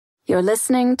You're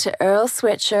listening to Earl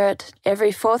Sweatshirt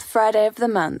every fourth Friday of the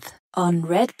month on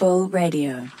Red Bull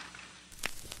Radio.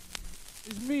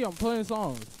 It's me, I'm playing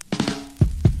songs.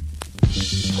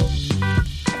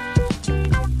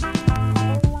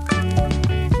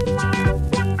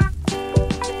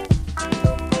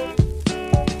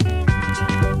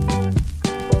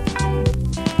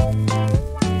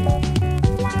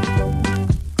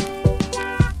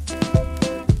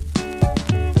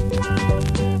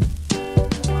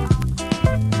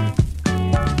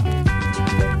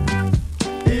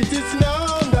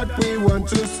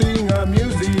 To sing our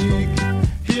music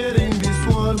here in this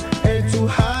world and to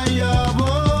higher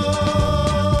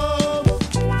above.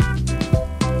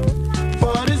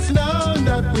 For it's now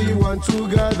that we want to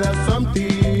gather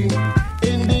something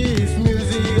in this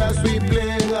music as we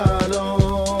play along.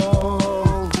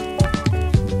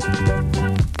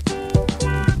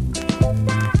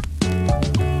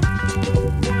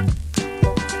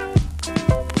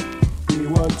 We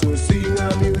want to sing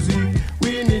our music.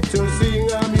 We need to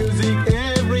sing our music.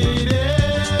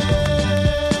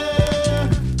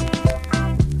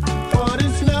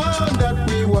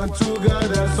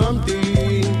 Together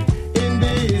something in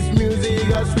this music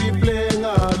as we play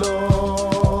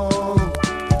along.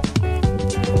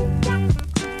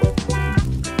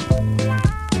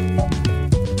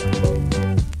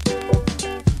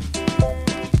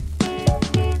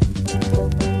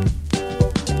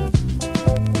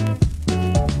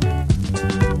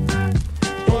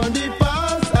 On the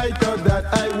past I thought that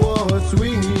I was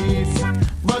swinging it,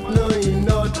 but knowing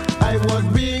not I was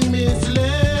being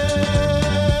misled.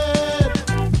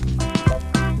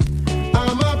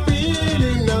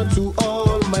 To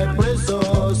all my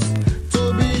pressures, to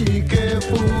be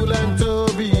careful and to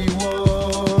be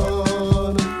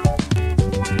warned.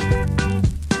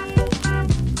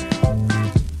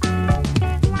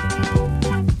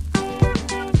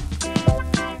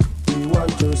 We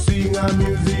want to sing our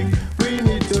music, we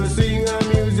need to sing our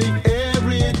music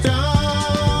every time.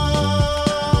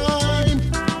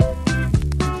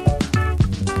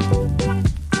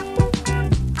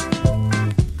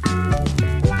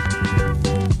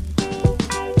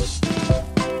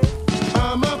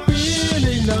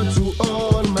 To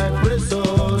all my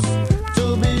pressures, to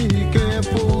be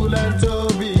careful and to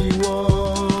be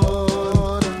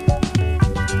warned.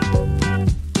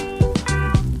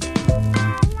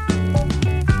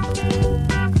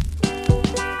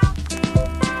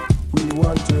 We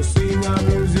want to sing our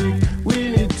music, we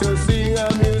need to sing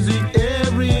our music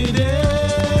every day.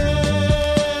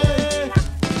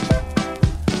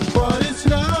 For it's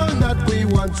now that we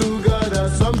want to gather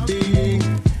something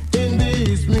in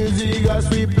this music as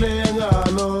we play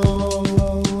along.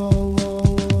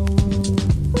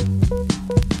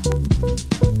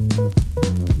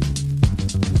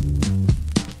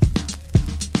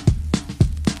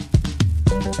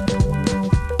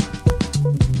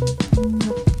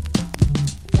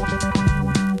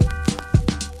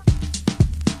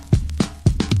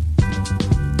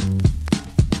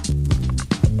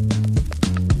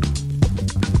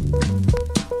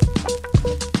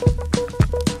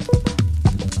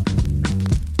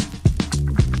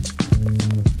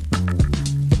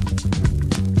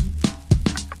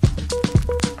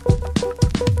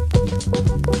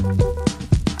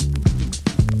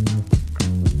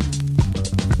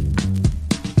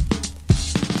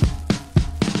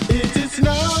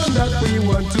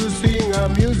 To sing our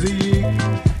music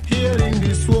here in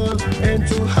this world and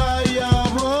to higher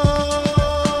above.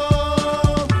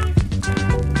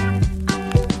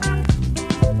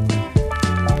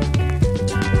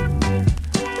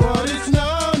 For it's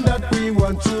now that we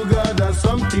want to gather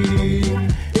something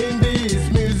in this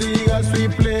music as we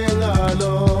play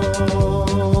along.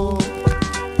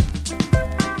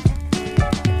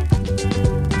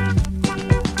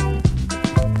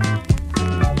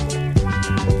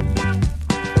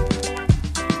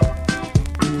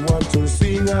 To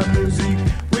sing our music,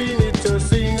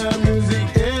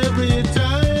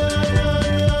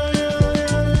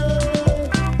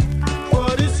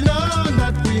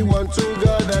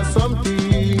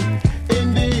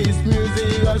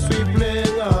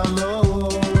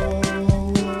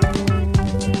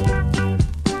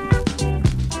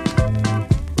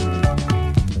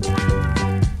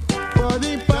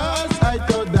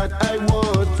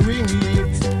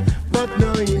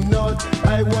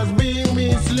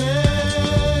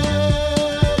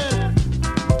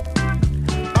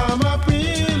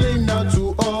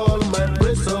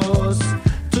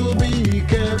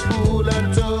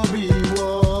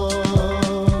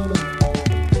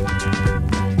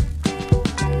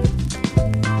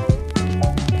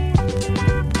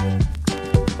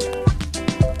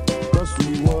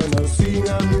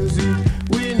 our music.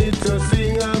 We need to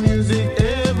sing our music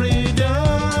every day.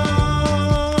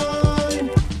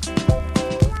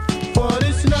 For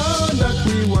it's now that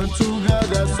we want to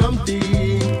gather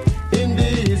something in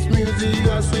this music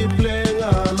as we play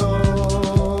along.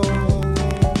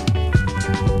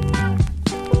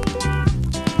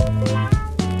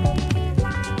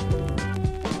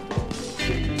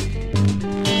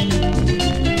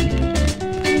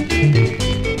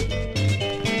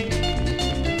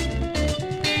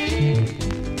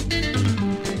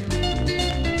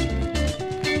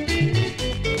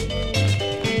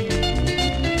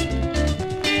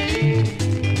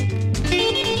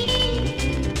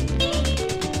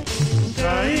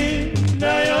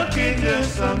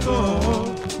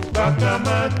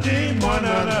 Bakamati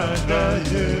mwana na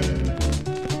gaye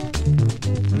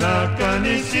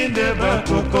nakanisi nde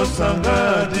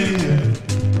bakokosanga die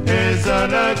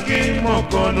ezalaki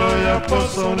mokolo ya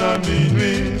poso na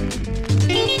minwi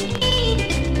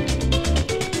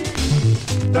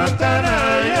tata na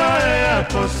yo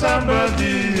eyakosamba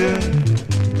die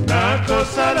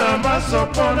nakosala maso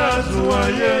mpo nazwa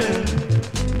ye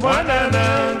mwana na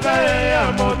ngai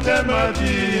ya motema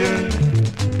die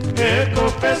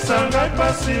ekopesa ngai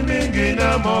pasi mingi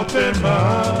na motema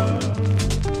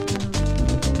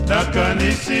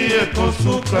nakanisi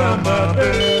ekosuka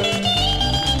mabe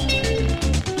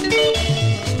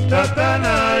tata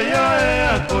na yo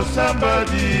eyakosamba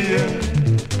die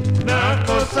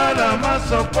nakosala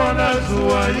maso mpo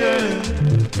nazwa ye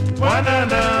mwana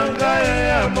na ngai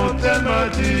ya motema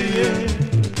die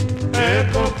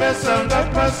ekopesa ngai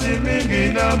pasi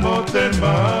mingi na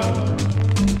motema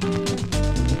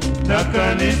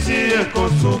nakanisi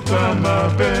ekosuka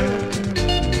mabe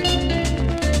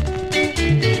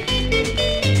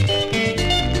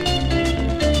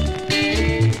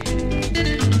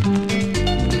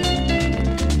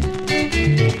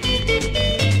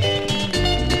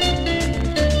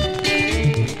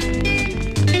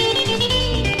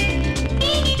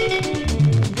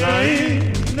ngai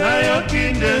nayoki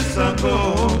nde sango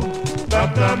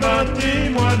bakamati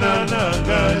mwana na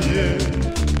ngai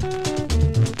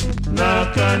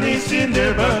nakanisi nde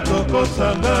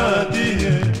bakokosanga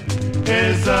die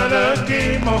ezalaki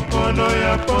mokolo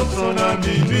ya poso na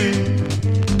minwi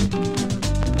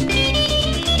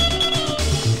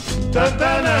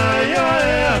tata na yo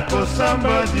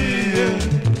eyakosamba die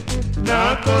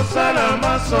nakosala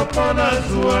maso mpo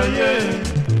nazwa ye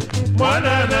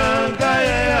mwana na ngai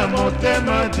ya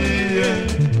motema die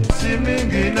si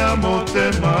mingi na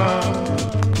motema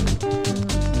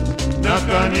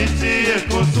nakanisi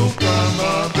ekosuka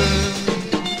mabe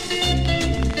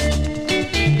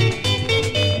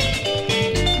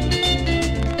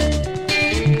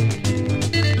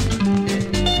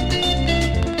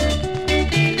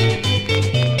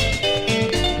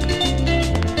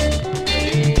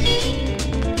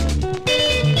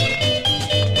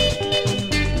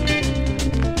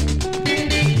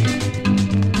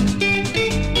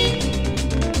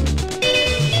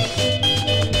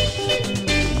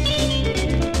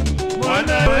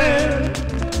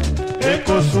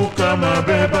ekosuka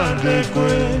mabe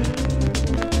bandekwe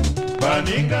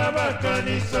baninga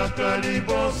bakanisaka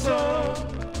liboso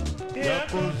ya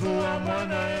kozwa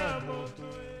mwana ya moto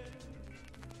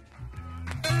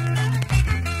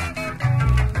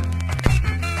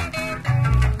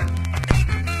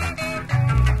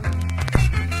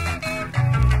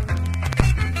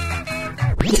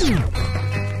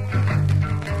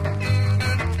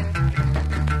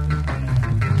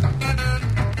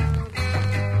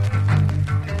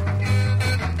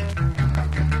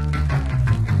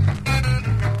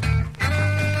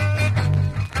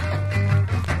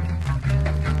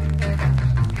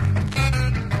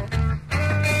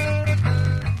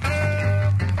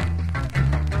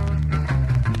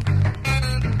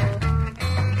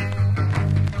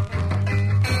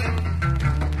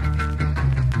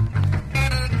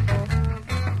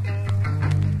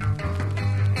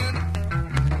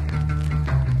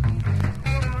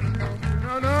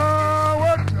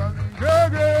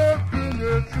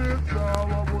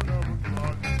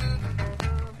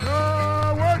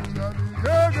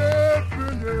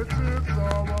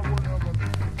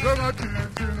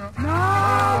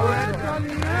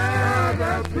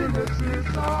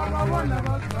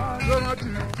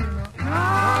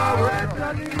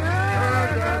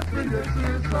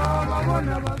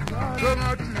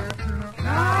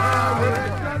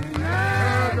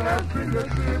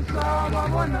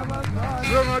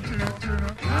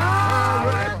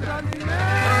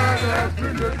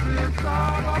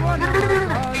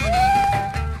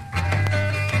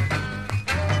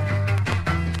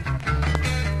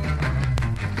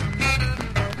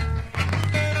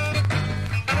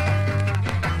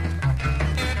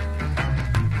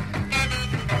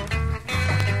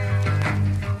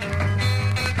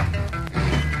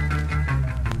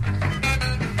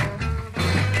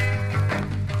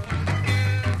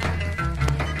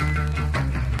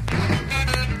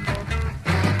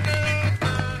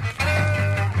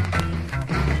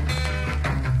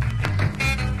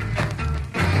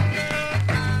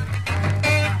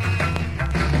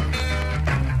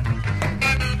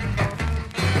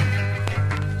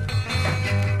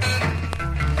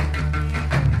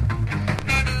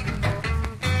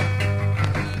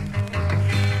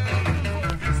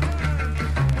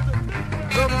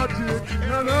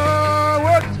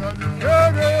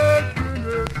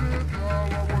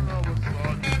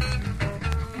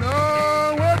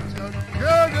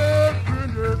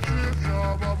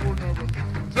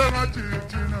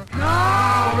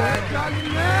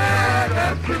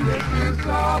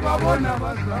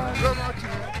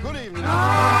Good evening.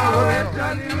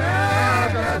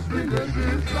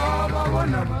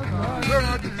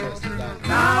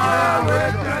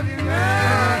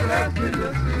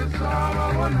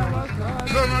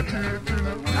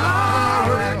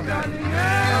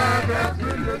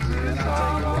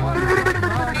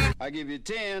 I give you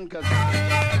 10 because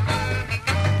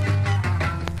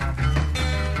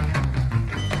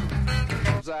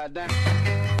upside down.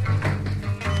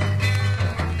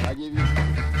 I give you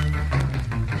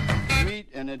meat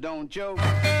and it don't choke.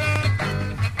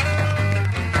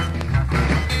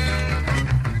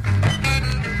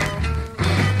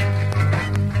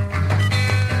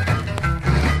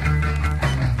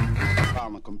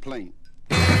 I'm a complaint.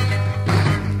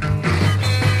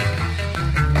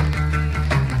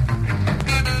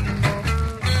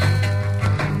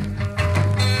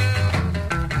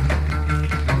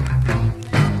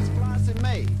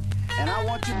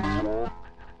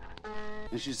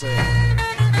 And she said,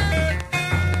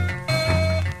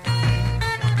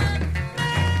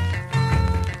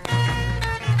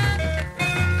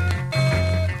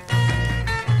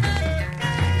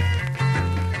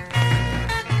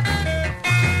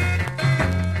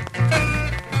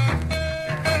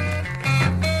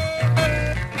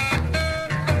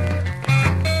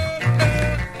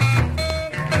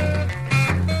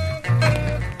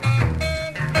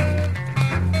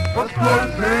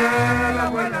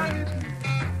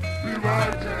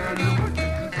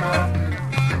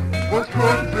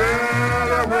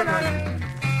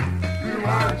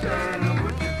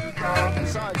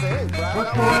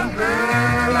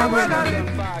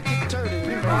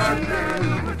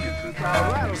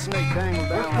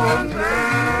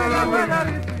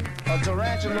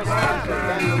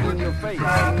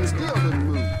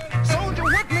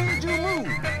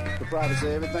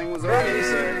 everything was okay,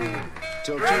 sir.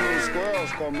 Till two little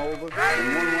squirrels come over,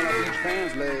 and one went up each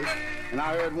fan's leg. And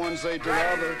I heard one say to the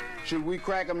other, should we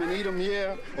crack them and eat them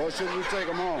here, or should we take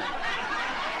them home?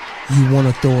 You want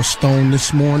to throw a stone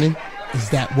this morning? Is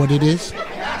that what it is?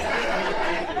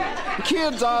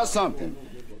 Kids are something.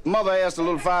 Mother asked a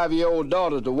little 5-year-old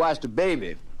daughter to watch the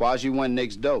baby while she went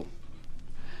next door.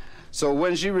 So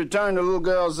when she returned, the little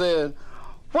girl said,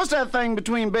 what's that thing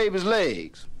between baby's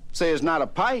legs? Say it's not a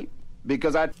pipe,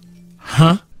 because I...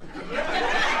 Huh?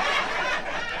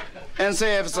 And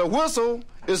say if it's a whistle,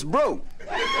 it's broke.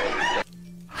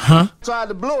 Huh? Tried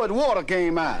to blow it, water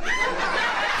came out.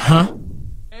 Huh?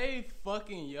 Hey,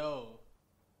 fucking yo.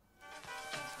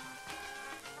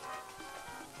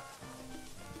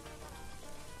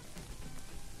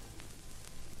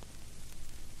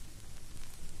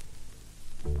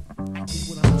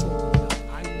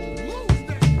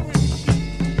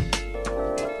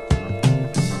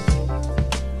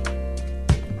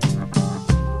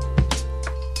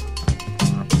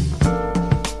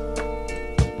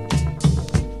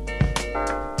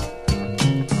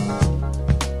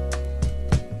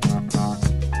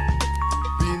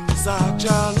 Such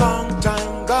a long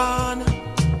time gone.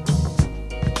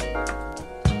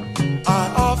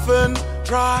 I often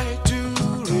try to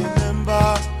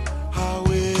remember how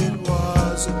it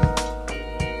was.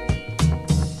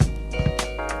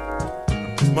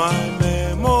 My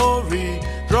memory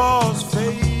draws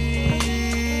faded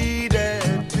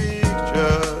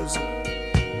pictures,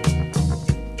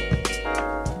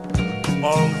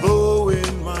 although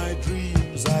in my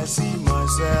dreams I see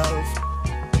myself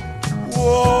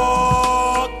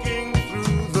walking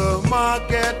through the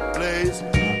marketplace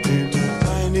in a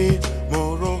tiny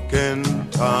Moroccan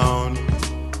town.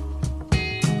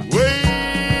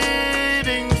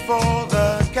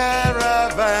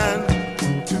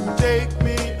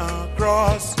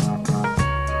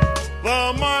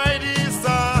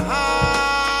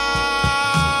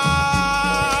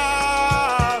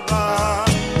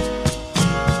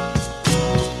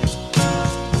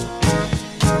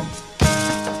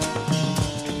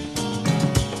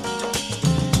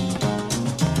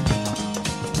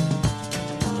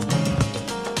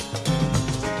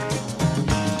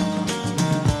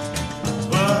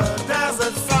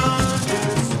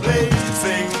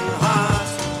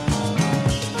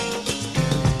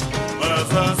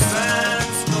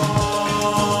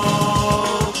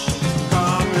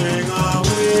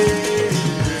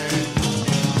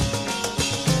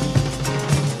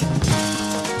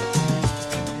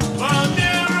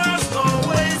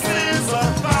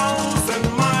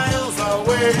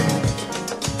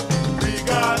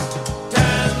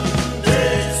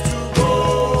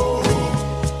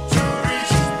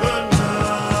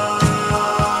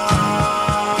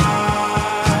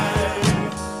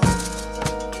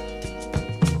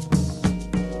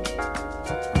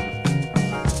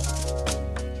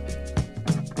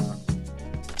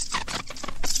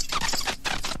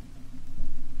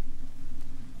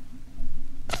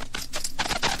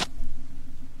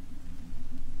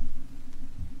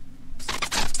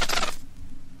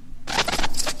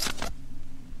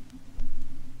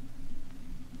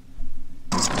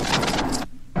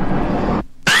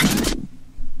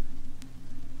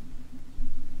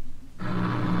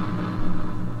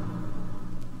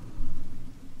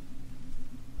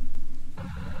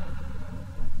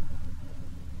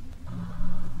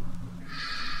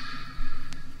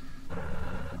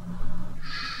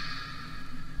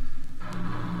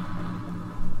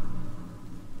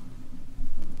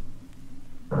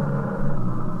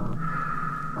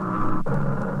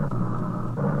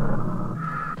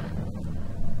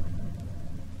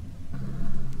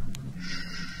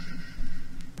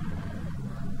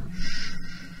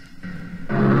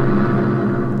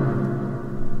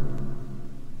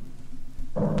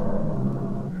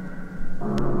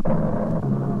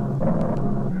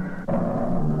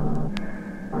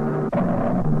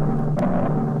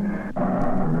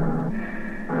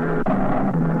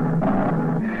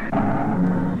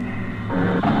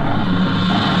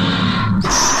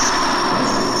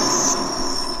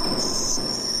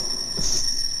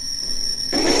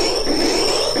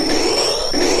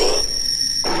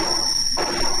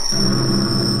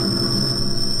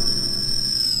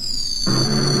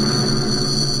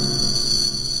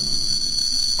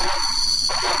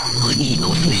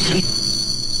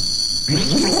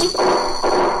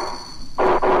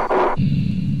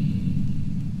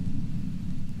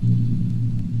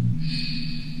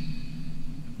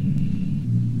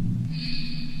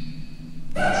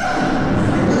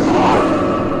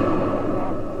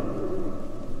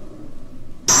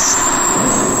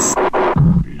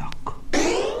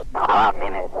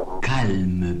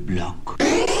 Calme bloc.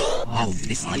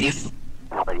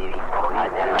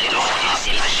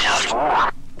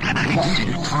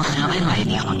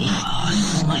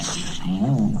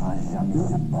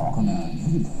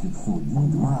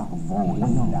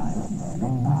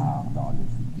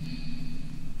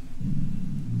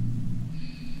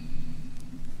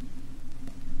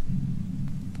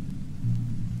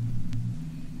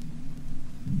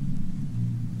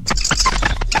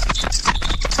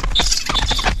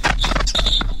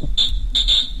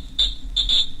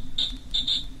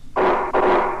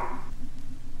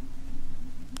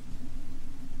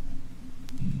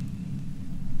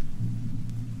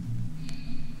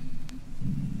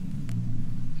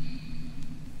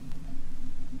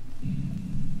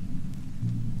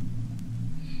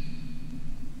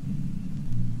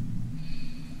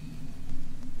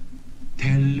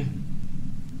 Tel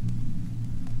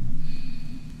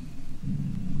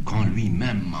qu'en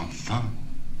lui-même enfin,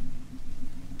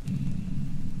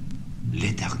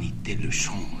 l'éternité le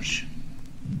change.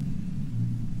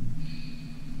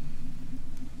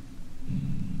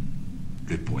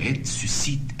 Le poète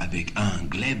suscite avec un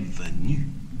glaive nu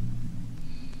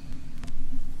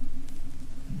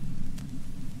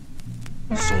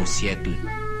son siècle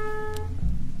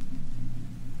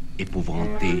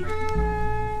épouvanté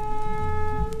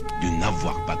de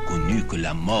n'avoir pas connu que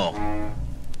la mort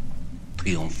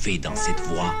triomphait dans cette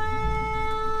voie.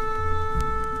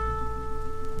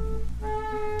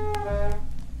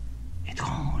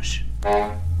 Étrange.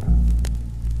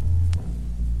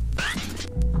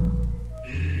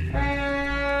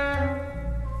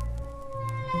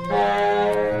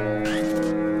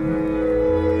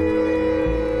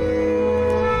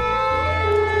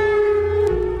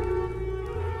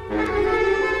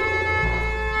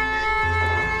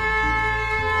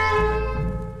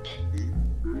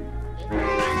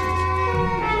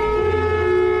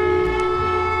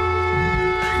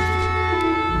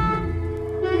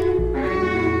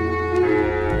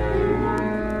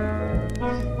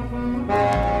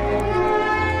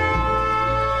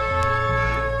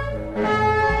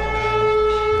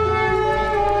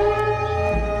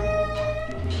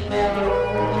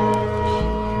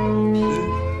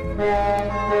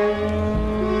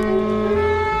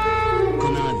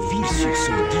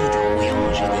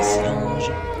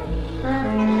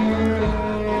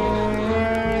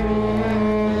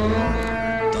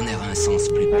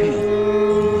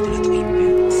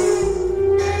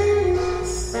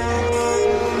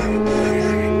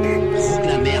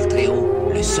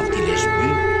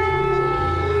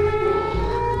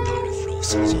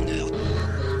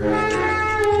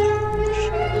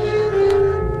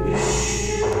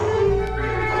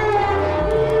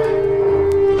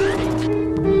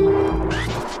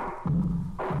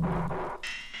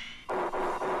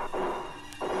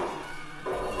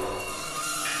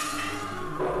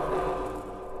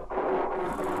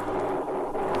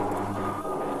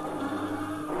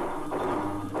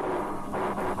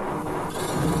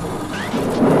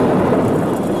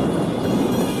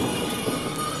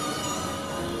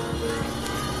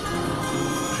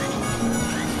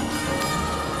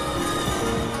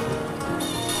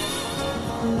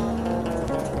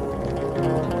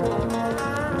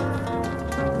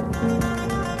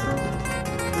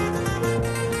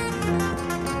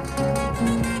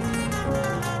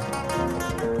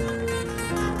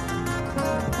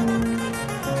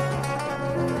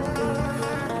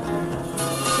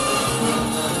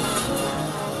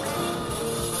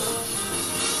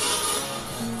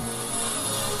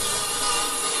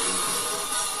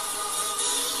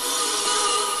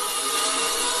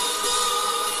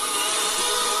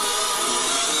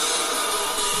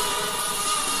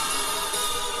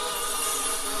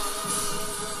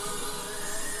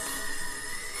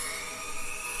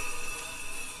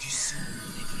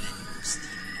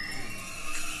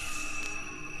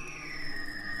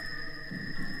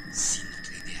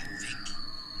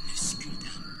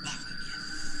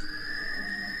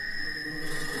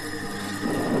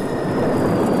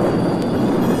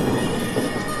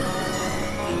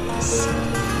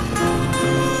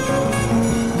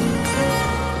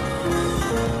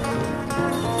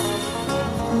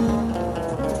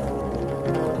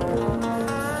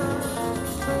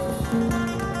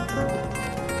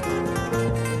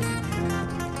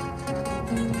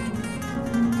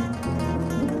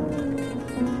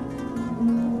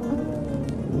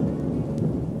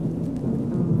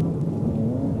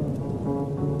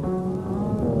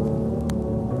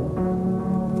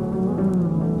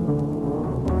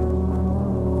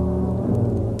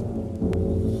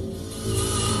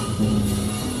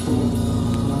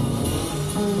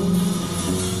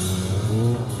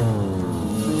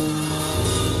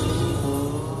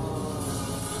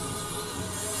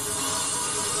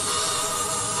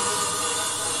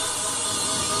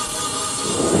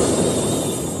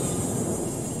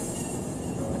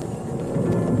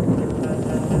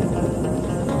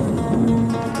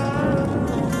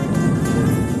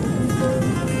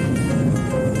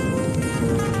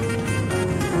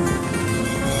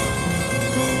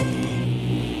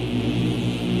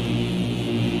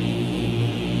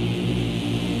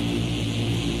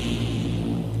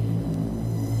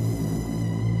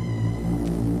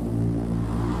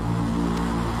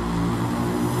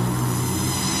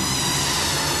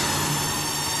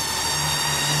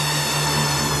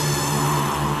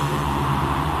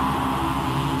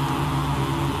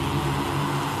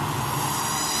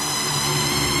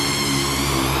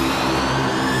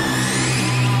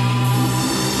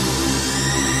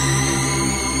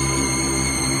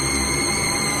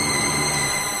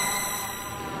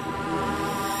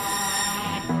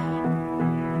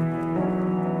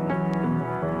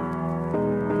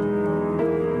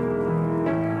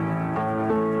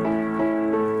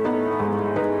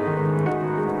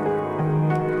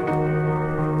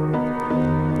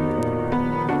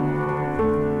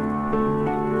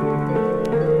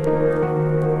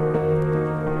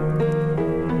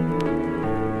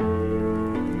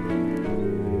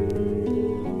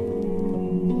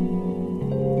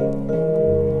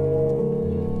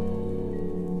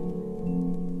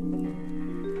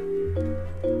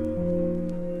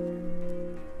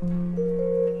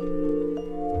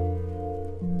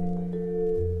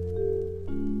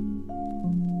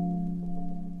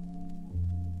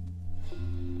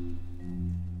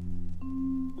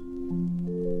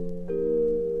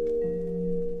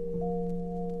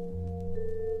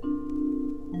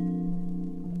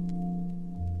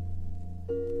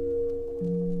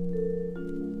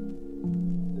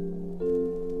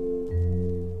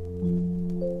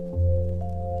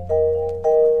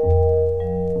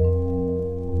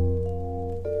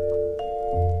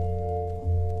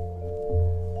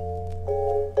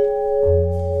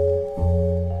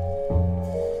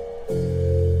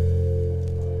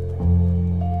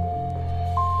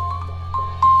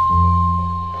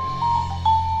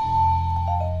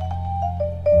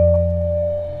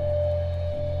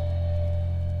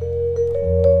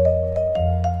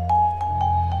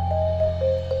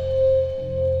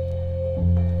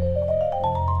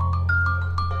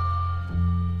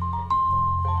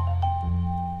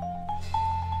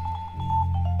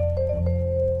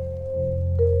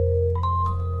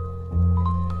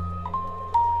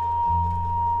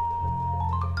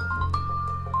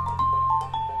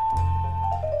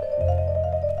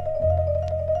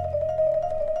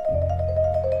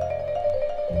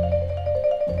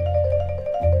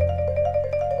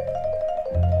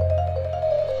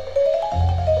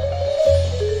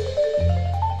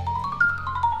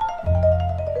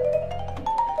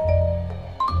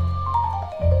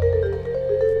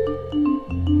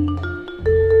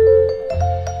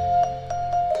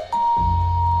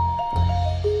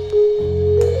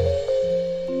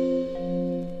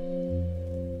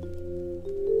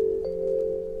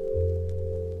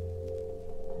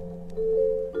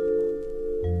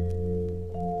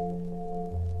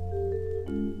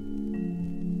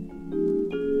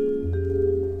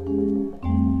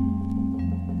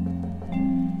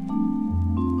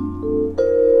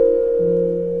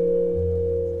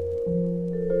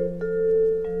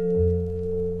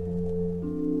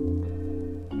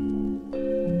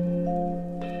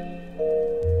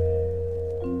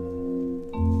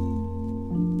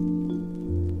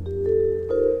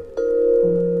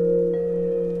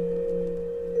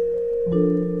 You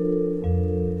know,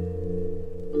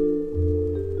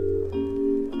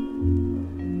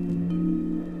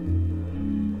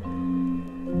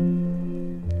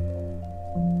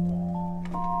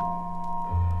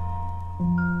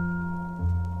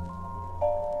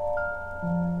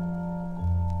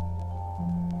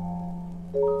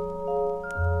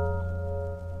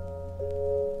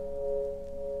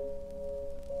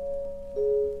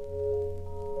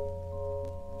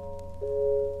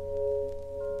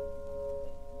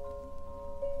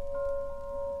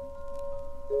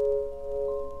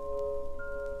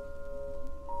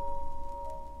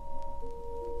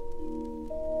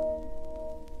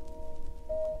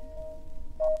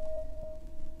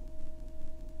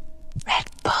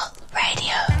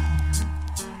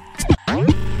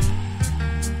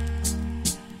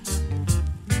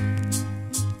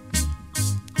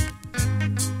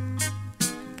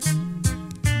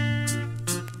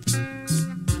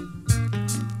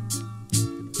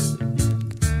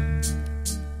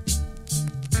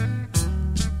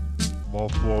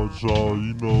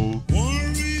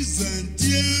 Worries and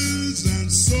tears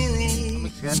and sorrow.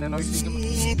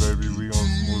 baby, we gon'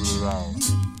 smooth it out.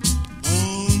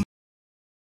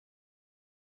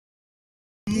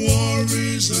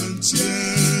 Worries and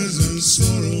tears and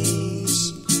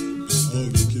sorrows. All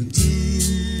we can do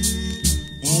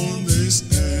on this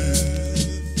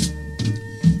earth.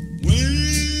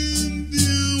 When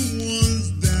dear ones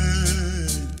die,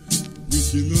 we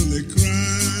can only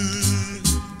cry.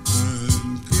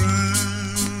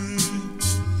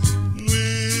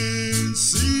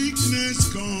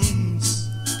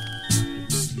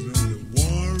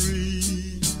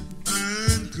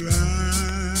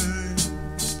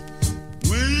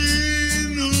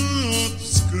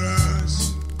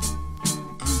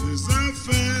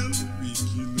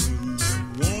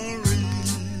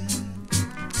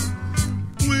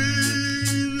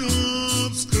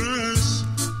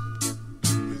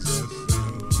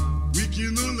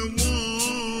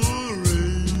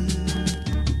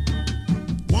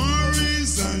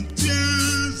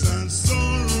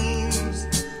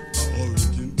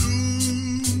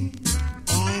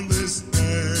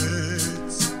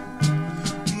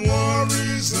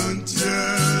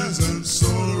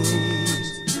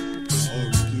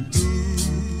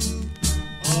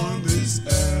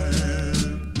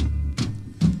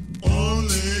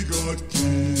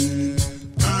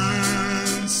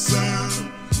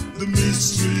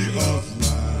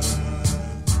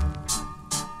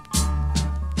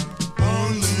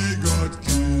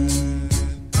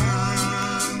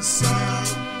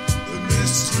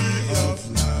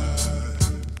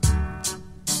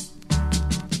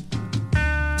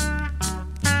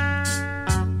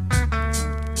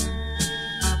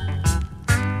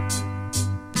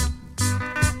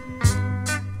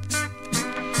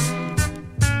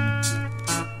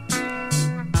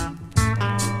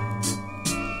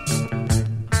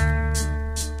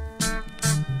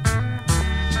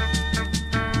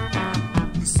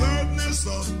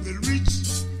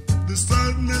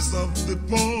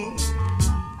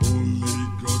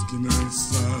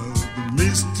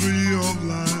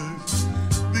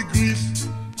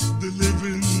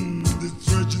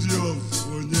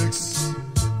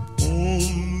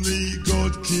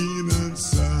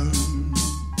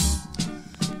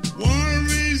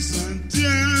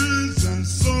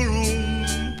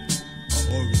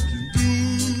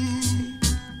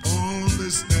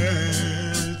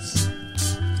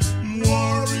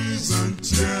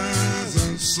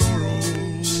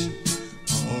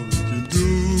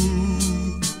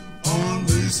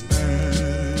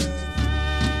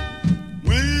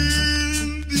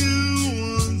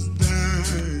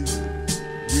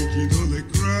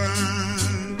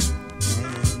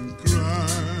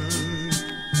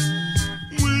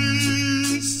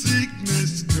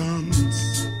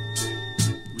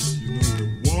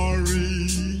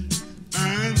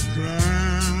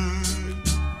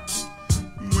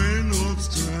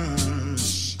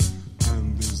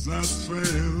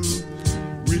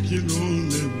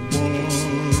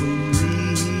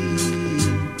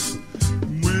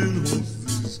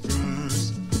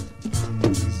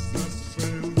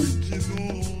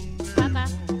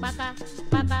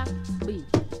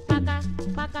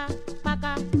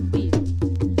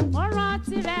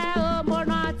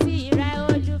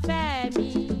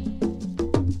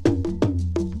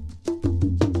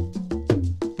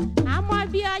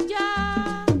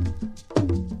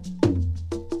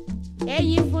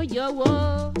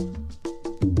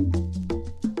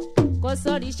 Kò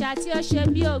sóríṣà tí ó ṣe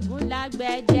bí Ògún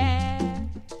lágbẹ̀dẹ.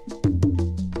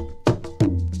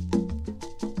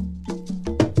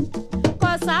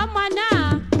 Kò sọ́mọ náà,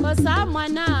 kò sọ́mọ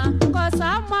náà, kò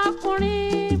sọ́mọ ọkùnrin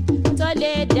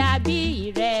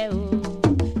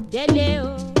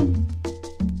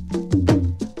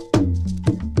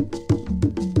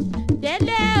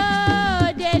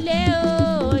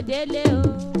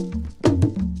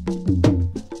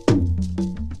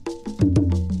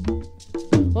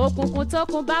òkùnkùn tó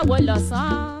kún báwo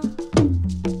lọ̀sán.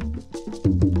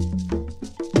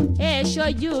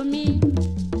 Èṣojú mi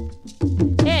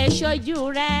èṣojú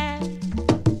rẹ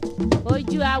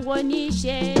ojú awo ní í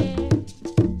ṣe.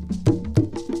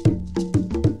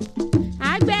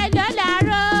 Àgbẹ̀ ló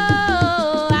láró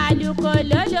àlùkò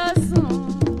ló ló sùn.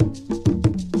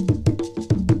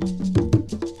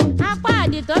 Apá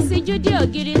àdì tó síjú dí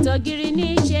ògiri tògiri ní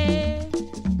í ṣe.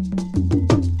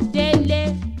 Délé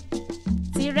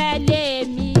tirẹ̀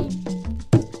lèmi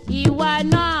ìwọ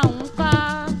náà ń kọ́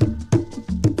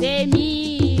tèmi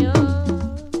o.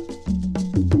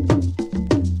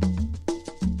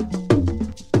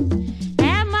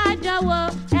 Ẹ má dánwò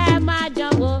ẹ má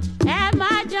dánwò ẹ má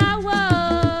dánwò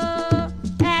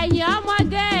ẹ̀yin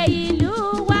ọmọge ìlú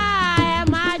wa ẹ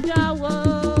má dánwò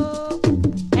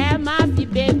ẹ má fi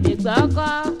bèbè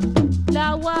gbọ́kọ́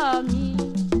lọ́wọ́ mi.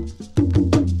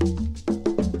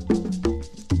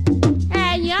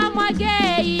 Ẹ̀yin ọmọge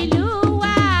ìlú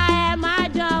wa ẹ má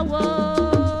dánwò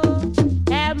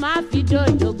ẹ má fi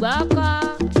dòdò gbọ́kọ́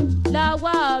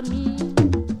lọ́wọ́ mi.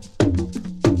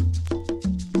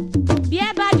 Bí ẹ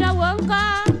bá dánwò ńkọ́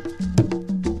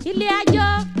ilé ajó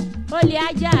olè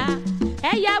ajá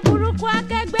ẹ̀yà burúkú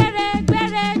akẹgbẹrẹ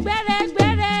gbẹrẹ gbẹrẹ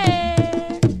gbẹrẹ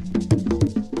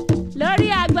lórí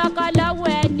àgbọ̀kọ̀ lọ́wọ́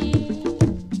ẹni.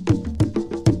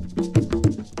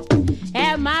 Ẹ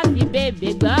má fi bèbè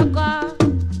gbọ́kọ́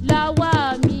lọ́wọ́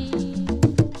mi.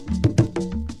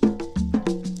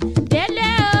 Délé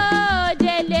o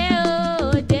délé o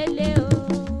délé o.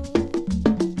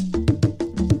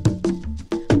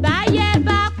 Báyé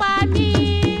bá pa mí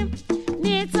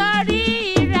nítorí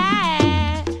rẹ̀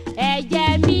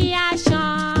ẹ̀jẹ̀ mi á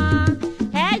ṣàn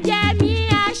ẹ̀jẹ̀ mi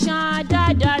á ṣàn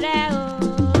dọ́dọ̀ rẹ o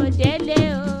délé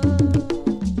o.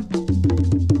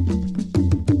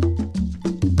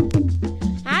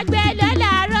 Àgbẹ̀ ló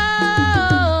láró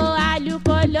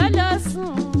àlùkò ló ló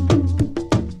sùn.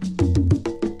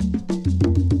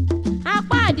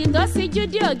 Apá àdì tó síjú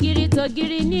dí ògiri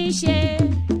tògiri ní í ṣe.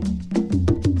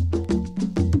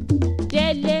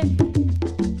 Délé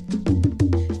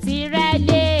tirẹ̀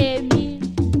lèmi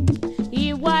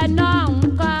ìwọ náà ń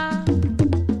kọ́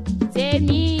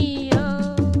tèmi o.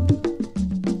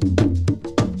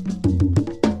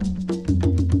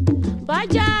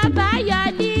 Bọ́jọ́ bá yọ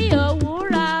ní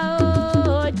òwúrọ̀ o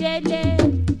délé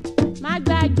má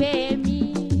gbàgbé mi.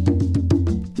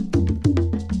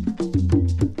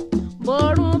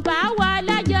 Bòrùn bá wọ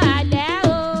lọ́jọ́ alẹ́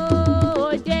o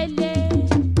délé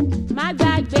má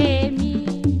gbàgbé mi.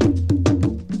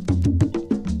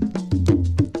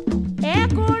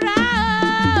 Èkúrọ́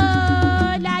o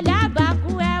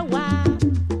lálábàkú ẹwà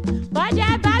bọ́jà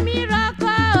bá mi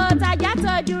rọ́kọ̀ tajà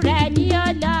tójú rẹ̀ ní ó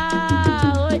lọ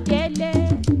o délé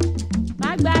má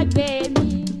gbàgbé mi.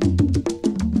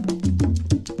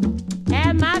 Ẹ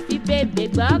má fi bèbè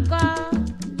gbọ́kọ́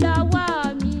lọ́wọ́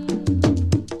mi.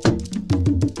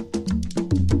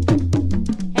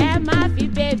 Ẹ má fi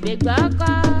bèbè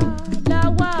gbọ́kọ́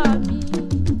lọ́wọ́ mi.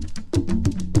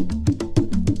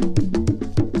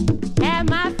 Ẹ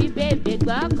má fi bèbè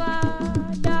gbọ́kọ́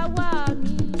lọ́wọ́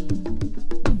mi.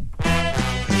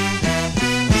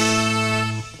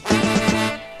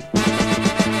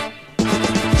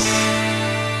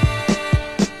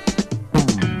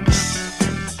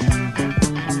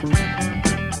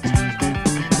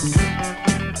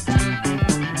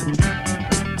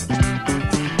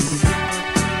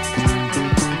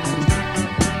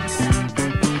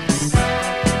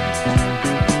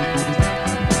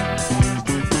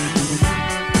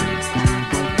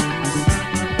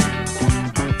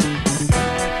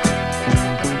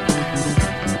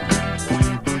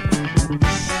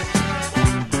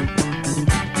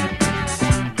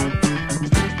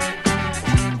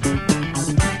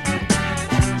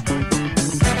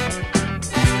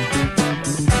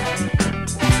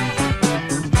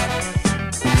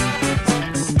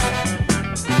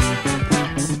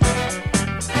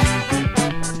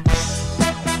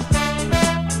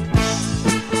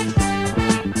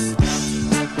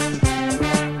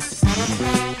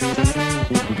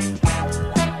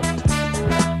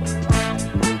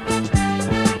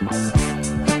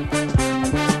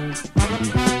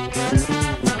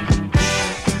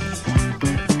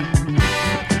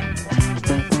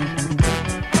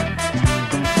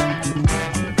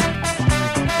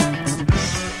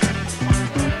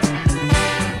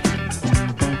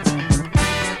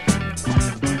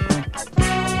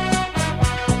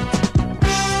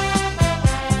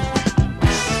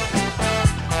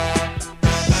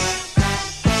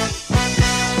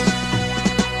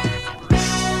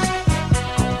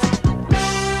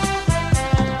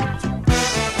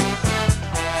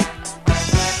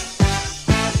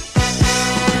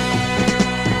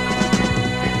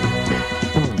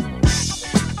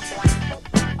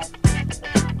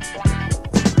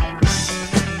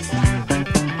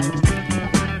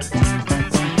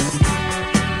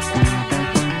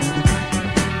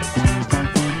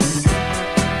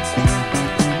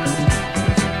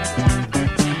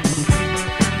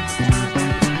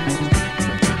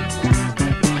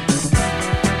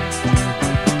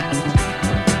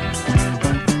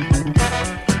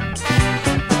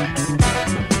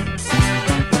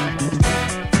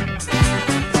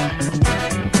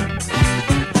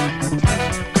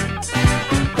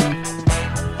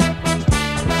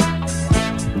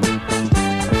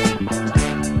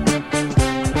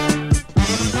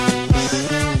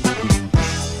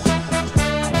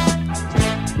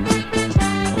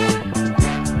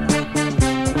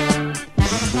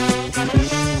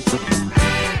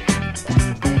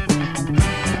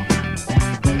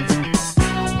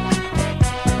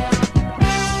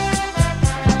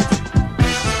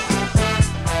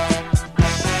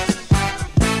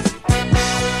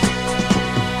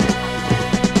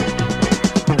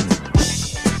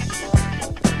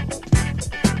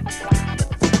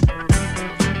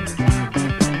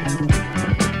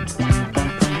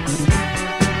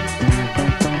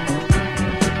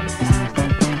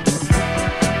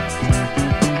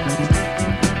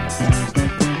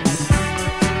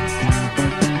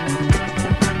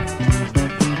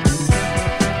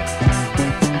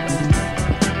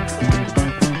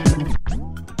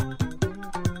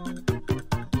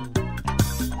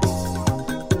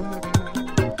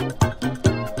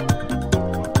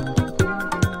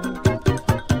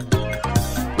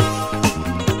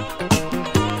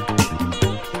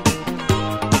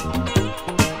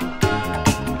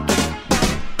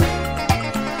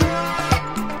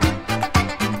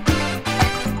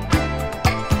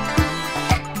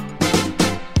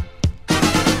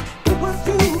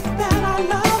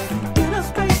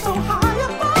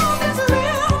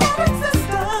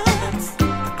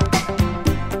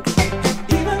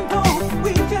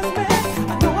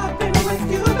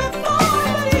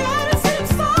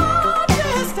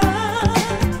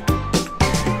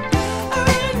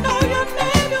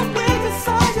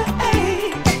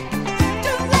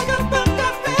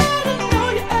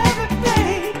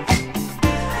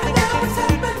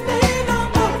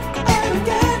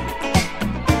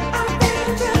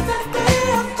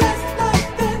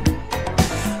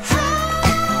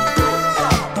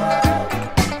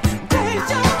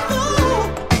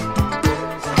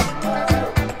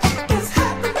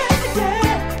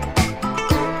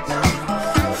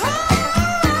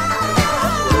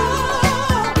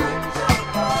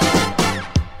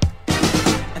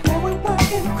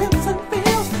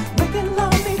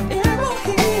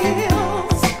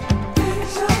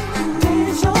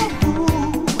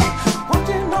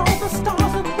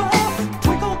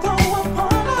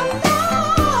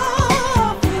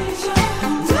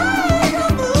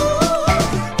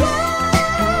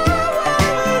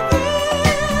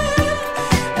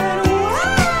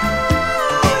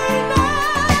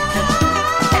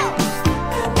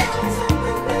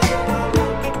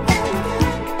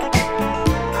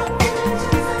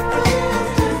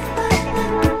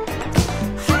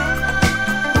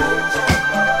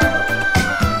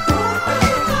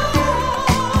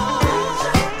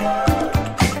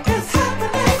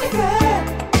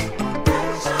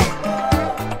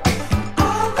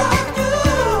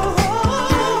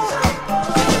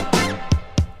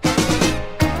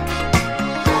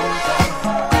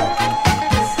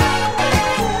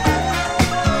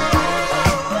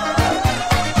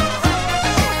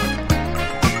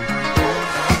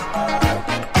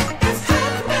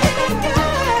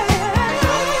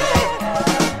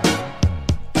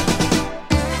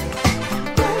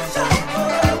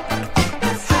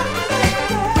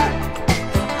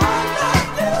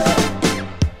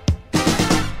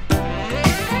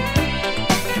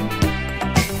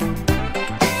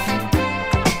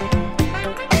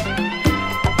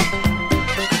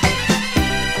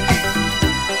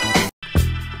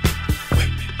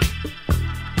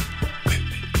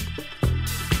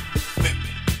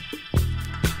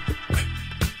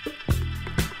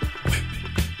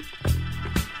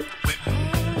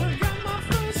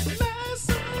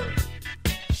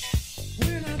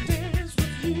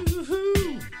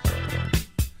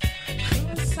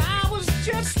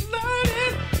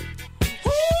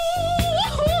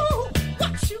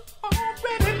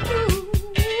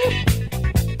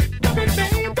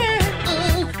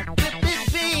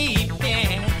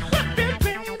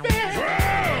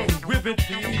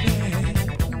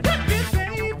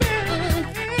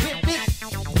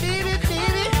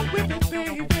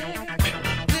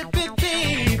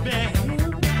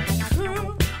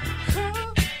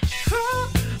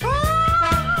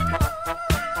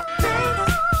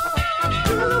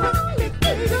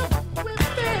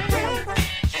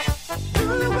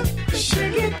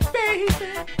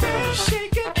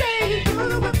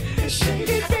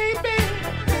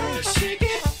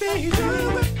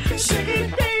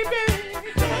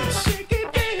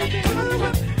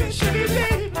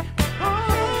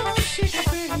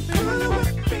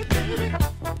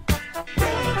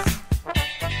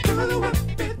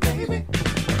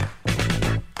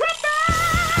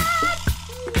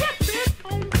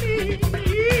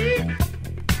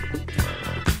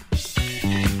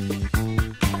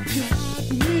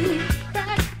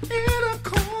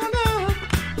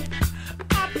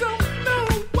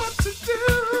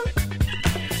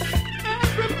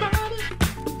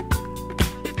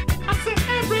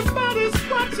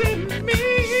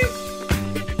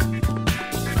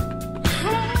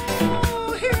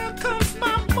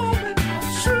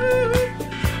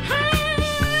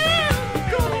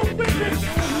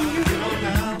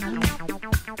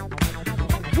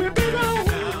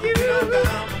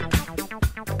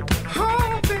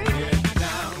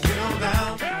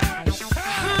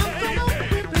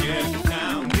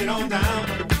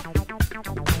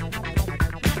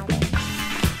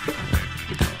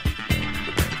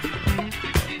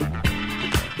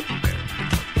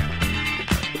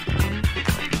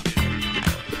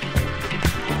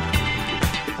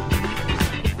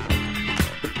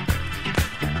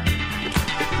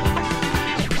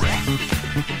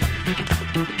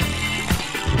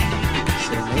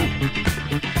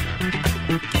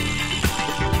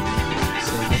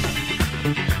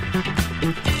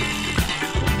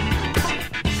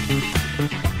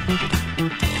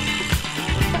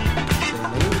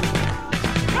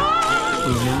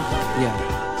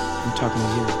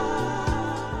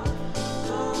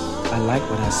 I like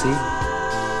what I see.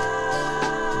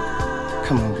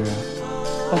 Come on, girl.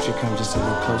 Won't you come just a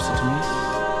little closer to me?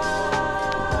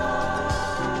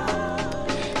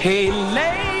 Hey,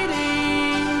 lady,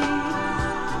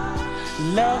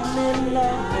 lovely,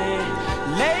 lovely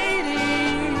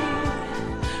lady.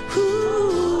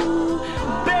 Ooh,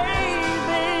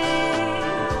 baby,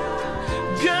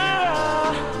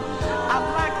 girl, I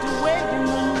like the way you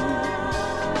move.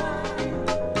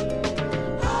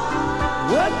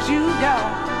 What you got,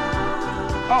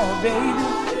 oh baby,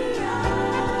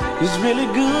 is really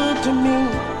good to me.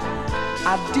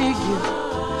 I dig you.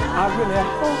 I really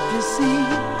hope you see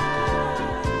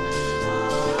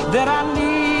that I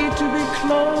need to be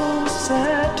closer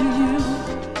to you.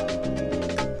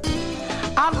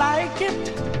 I like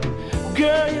it,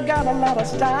 girl, you got a lot of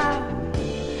style.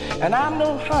 And I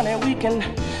know, honey, we can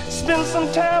spend some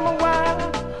time a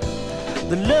while.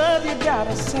 The love you got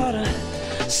is sort of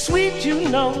sweet, you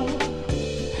know.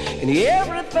 And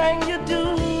everything you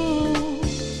do,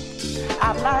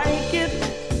 I like it.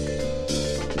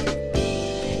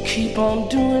 Keep on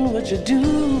doing what you do,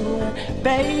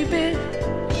 baby.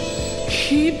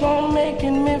 Keep on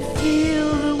making me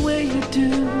feel the way you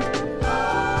do.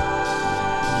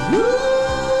 Ooh.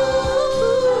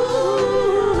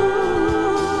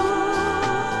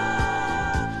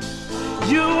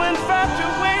 You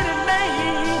infatuated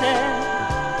lady.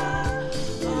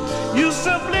 You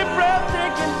simply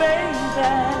breathtaking, baby.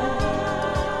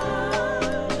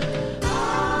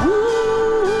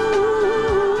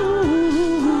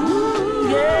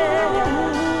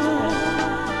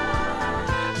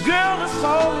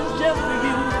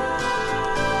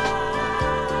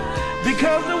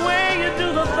 Because the way you do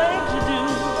the things you do,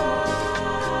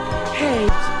 hey,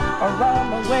 around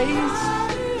my waist,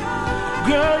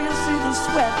 girl, you see the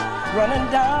sweat running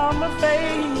down my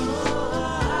face.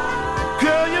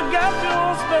 Girl, you got your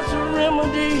own special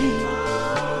remedy.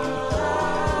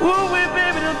 Ooh, wee,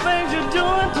 baby, the things you're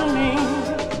doing to me.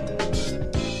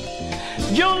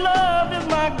 Your love is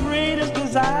my greatest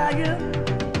desire,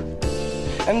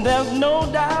 and there's no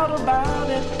doubt about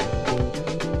it.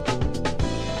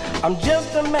 I'm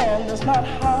just a man that's not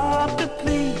hard to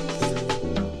please.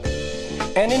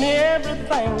 And in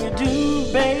everything you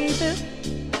do, baby,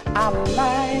 I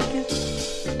like it.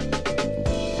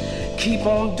 Keep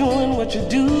on doing what you're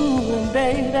doing,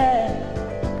 baby.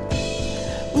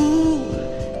 Ooh,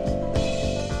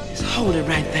 just hold it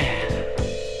right there.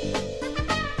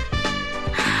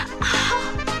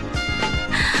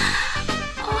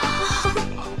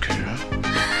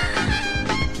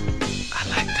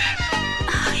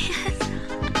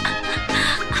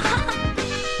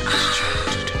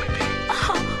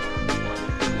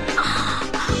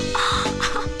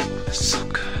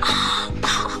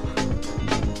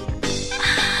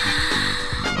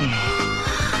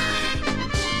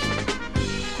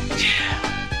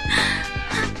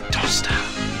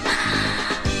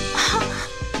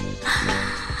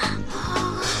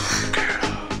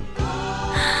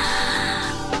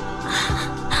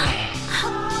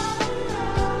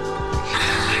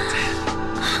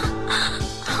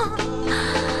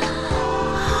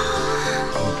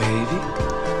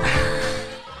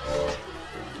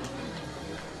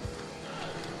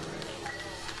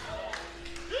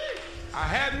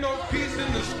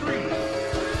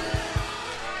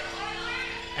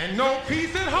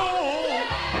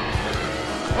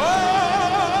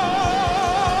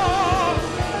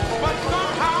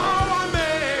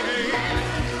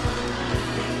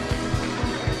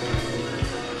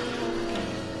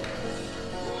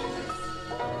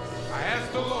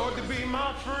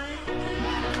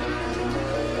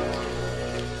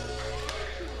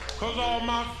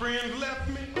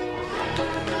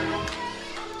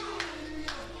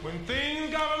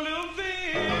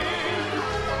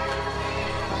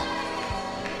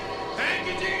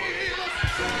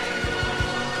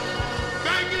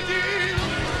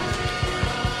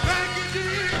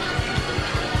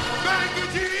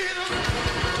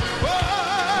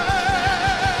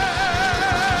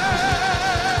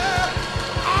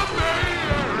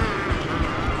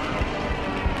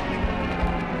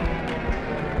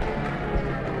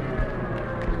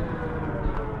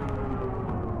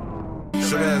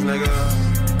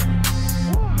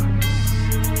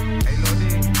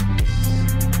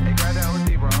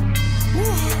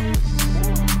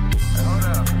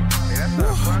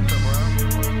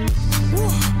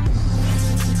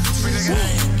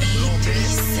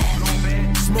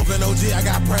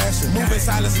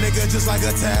 Just like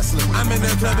a Tesla. I'm in the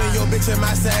club and your bitch in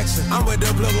my section. I'm with the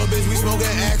plug, little bitch, we smoking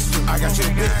extra. I got your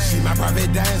bitch, she my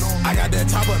private dancer. I got that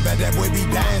top up, bet that boy be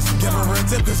dancing. Give her a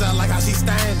tip, cause I like how she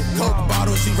standing. Coke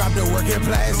bottle, she robbed the work in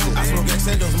plastic. I smoke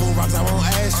extendos, move rocks, I won't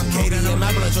ash it. Katie in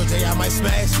my blunt, your J, I might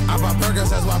smash it. I bought burgers,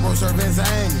 that's why bro serving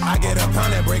zany. I get a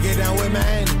pound and break it down with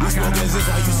man. I smoke this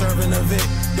while you serving a Vic.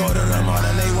 Go to the mall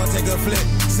and they won't take a flip.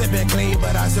 Sipping clean,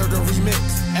 but I serve the remix.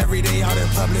 Every day out in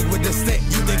public with the stick.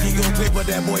 You think he gon' click, but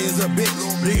that boy is a bitch.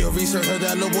 Do your research, heard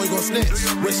that little boy gon' snitch.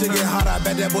 When shit get hot, I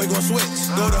bet that boy gon' switch.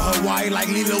 Go to Hawaii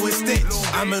like Lilo and Stitch.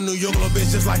 I'm a New York little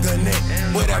bitch just like a Nick.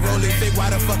 With that rolling thick,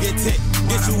 why the fuck it tick?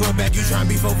 Get you one back, you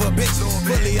tryna beef over bitch.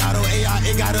 Fully auto AI,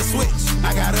 it got a switch.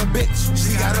 I got a bitch,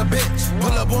 she got a bitch.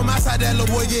 Pull up on my side, that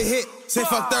little boy get hit. Say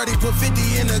fuck 30, put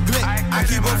 50 in a glick. I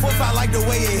keep a 4-5 like the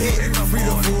way it hit. Free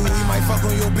the fool, he might fuck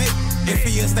on your bitch. If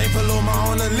he a stay, pull on my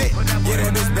on the lick. Yeah,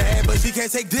 that bitch bad, but she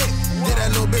can't take dick. Get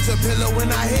that little bitch a pillow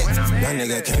when I hit. That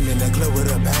nigga came in the club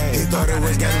with a bang. He thought it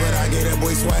was gas, but I get that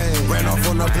boy swag. Ran off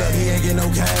on the plug, he ain't get no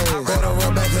cash. Go to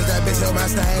run back, cause that bitch held my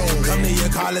stand. Come to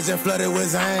your college and flooded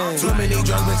with zang. Too many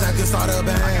drugs, bitch, I could start a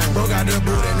band. Bro got the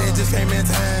boot and it just came in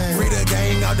time. Free the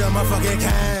gang out the motherfucking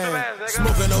can.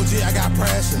 Smoking OG, I got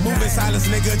pressure. Moving silence,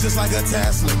 nigga, just like a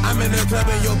Tesla. I'm in the club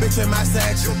and your bitch in my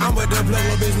section. I'm with the plug,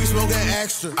 little bitch, we smoking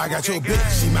extra. I got your bitch,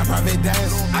 she my private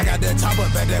dancer. I got that top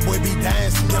up, bet that boy be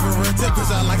dancing. Give her a tip,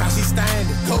 cause I like how she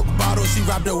standing. Coke bottle, she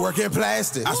robbed the work in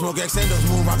plastic. I smoke extendos,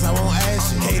 move rocks, I won't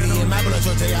ash it. Katie in my blunt,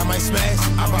 your J, I might smash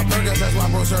it. I bought burgers, that's why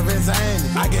bro serving zany.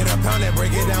 I get a pound and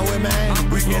break it down with man.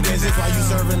 We smoke this just while you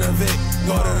serving a Vic.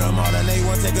 Go to the mall and they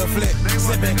won't take a flip.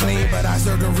 Sipping clean, but I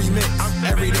serve the remix.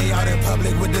 Every day out in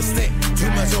public with the stick. Too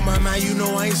much on my mind, you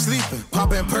know I ain't sleeping.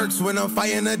 Popping perks when I'm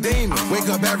fighting a demon. Wake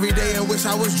up every day and wish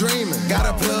I was dreaming.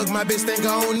 Gotta plug, my bitch think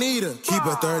I don't need her. Keep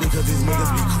a 30 cause these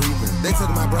niggas be creeping. They took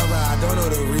my brother, I don't know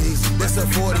the reason. This a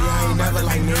 40, I ain't never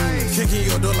like Nina. Kicking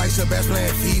your door like Shabazz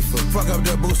playing FIFA. Fuck up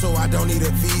the booth so I don't need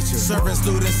a feature. Serving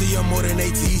students see them more than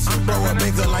they teach. Bro a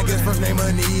banker like his first name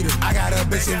Anita. I got a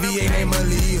bitch in VA named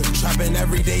Aaliyah. Shopping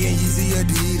every day in Yeezy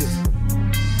Adidas.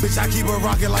 Bitch, I keep her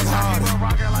rockin' like Harden.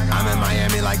 I'm in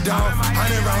Miami like Dolphin.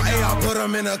 100 round A, I'll put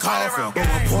him in a coffin. Go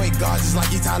on point guard just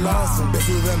like Ty Lawson. Bitch,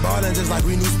 we been ballin' just like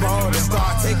we knew spawn.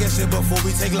 Start taking shit before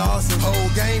we take losses. Whole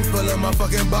gang full of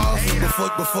motherfucking bosses.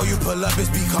 Before you pull up,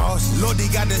 bitch, be cautious. Lordy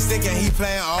got the stick and he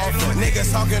playin' offense. Niggas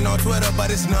talking on Twitter,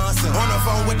 but it's nonsense. On the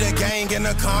phone with the gang in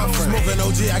the conference. Smoking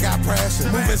OG, I got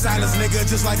pressure. Moving silence, nigga,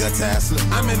 just like a Tesla.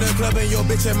 I'm in the club and your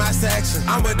bitch in my section.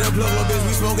 I'm with the plug, little bitch,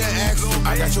 we smoking extra.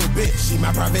 I got your bitch, she my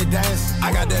private dance.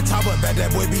 I got that top up, bet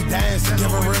that boy be dancing.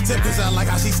 Give her a tip, cause I like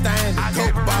how she standing.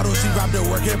 Coke bottle, she robbed the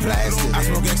work in plastic. I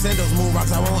smoke extendos, move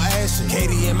rocks, I won't ash it.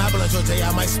 Katie in my blunt, your J,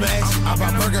 I might smash it. I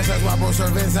bought burgers, that's why bro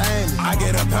serving zany. I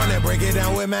get a pound and break it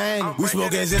down with man. We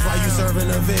smoking just while you serving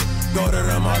a Vic. Go to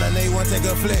the mall and they won't take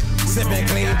a flip. Sipping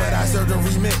clean, but I serve the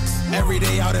remix. Every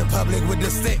day out in public with the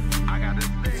stick.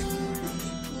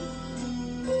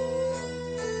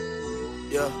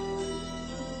 Yeah.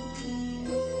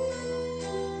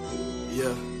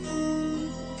 Yeah.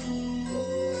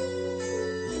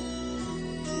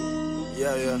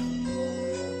 Yeah, yeah.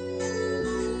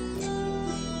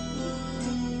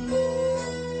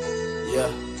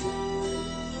 Yeah.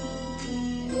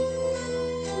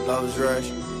 Love's rush.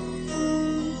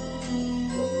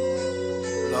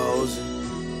 Lows.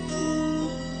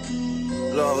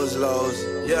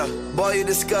 Yeah, boy, you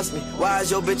disgust me. Why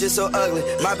is your bitch so ugly?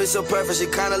 My bitch so perfect, she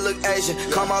kinda look Asian.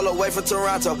 Come all the way from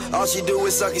Toronto, all she do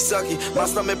is sucky. My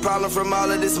stomach problem from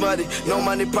all of this money. No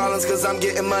money problems cause I'm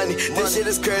getting money. This shit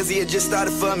is crazy, it just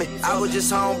started for me. I was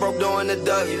just home, broke doing the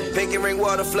W. Pink and ring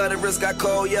water, flooded wrist, got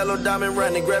cold, yellow diamond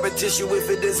running. Grab a tissue if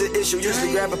it is an issue.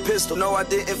 Usually grab a pistol. No, I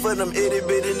didn't for them itty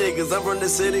bitty niggas. I'm from the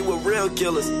city with real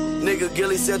killers. Nigga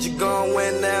Gilly said you gon'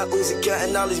 win now. Uzi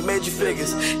cutting all these major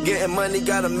figures. Getting money,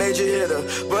 got a major hitter.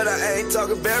 But I ain't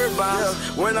talking Barry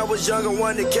Bonds. When I was younger,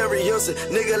 wanted to carry Hilson.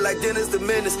 Nigga like Dennis the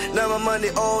Menace. Now my money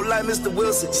old like Mr.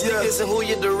 Wilson. Sneakers and who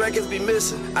your directors be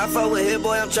missing. I fuck with Hit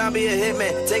Boy, I'm tryna be a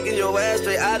hitman. Taking your ass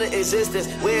straight out of existence.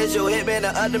 Where's your hitman? The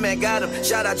other man got him.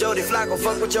 Shout out Jody Flacco,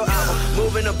 fuck with your album.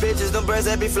 Moving them bitches, them birds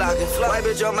that be flocking. White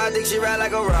bitch on my dick, she ride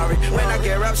like a Rari. When I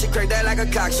get up, she crack that like a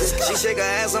cocktail. She shake her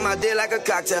ass on my dick like a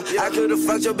cocktail. I could've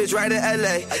fucked your bitch right in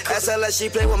LA. That's how like she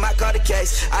play with my car the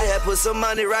case. I had put some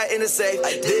money right in the safe.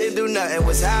 Didn't do nothing,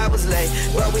 was high, I was late.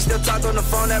 But we still talk on the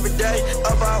phone every day.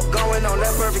 About going on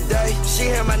that perfect day. She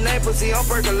hear my name, pussy on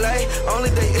percolate. Only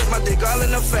thing is my dick all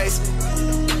in her face.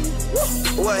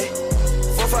 Wait,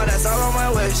 4-5, that's all on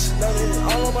my waist.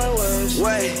 All on my waist.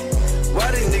 Wait. Why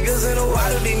these niggas in the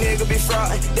water? These niggas be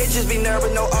fraudin'. They just be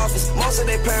nervous, no office. Most of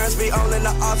their parents be all in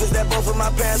the office. That both of my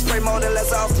parents pray more than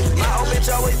less often. My old bitch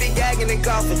always be gagging and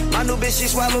coughing. My new bitch, she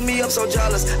swallow me up so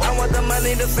jealous. I want the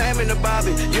money, the fame, and the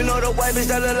Bobby. You know the white bitch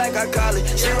that look like I call it.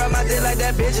 She ride my dick like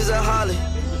that bitch is a Holly.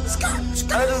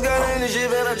 I just got energy,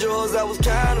 man, I chose that was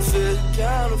counterfeit.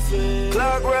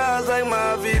 Clock rise like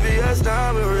my VVS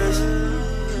diamond wrist.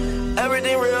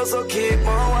 Everything real, so keep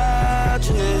on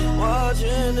watching it.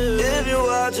 If you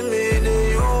watching me,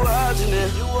 then you watching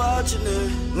it.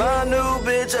 My new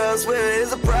bitch, I swear,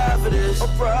 is a prophetess.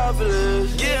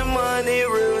 Get money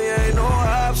really ain't no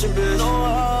option, bitch.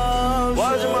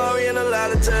 Watching Mari and a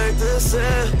lot of tech to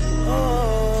say.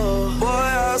 Boy,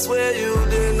 I swear you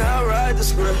did not write the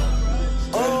script.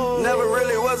 Never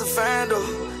really was a fan though.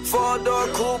 4-door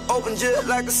coupe, open jet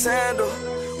like a sandal.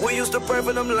 We used to pray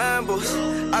for them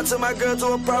Lambos. I took my girl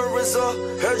to a private resort.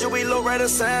 Heard you be low rider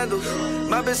sandals.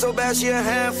 My bitch so bad she a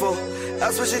handful.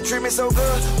 That's why she treat me so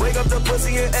good. Wake up the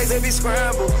pussy and eggs, they be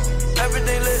scrambled.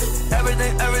 Everything lit,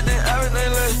 everything lit.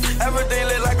 Everything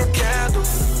lit like a candle.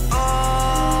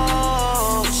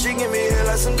 Oh, she give me head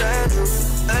like some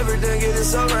dandruff. Everything get it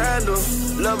so random.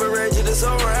 Love and rage, it is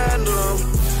so random.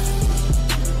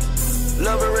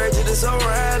 Love and rage, it is so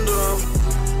random.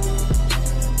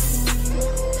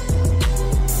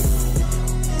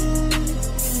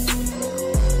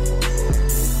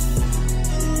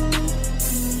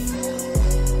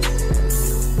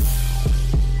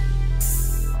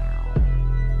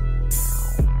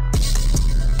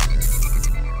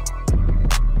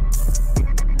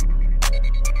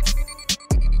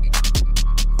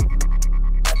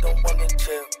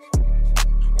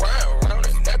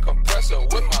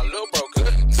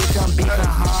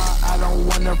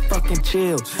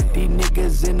 Chill. These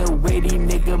niggas in the way, these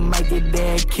niggas might get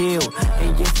dead killed.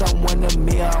 And yes, I want a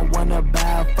meal, I wanna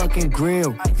buy a fucking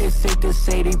grill. It's safe to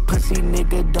say these pussy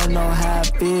niggas don't know how I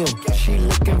feel. She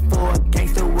looking for a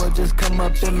gangster, will just come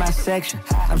up in my section.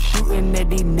 I'm shooting at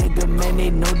these niggas, man, they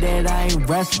know that I ain't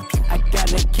wrestling. I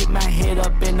gotta keep my head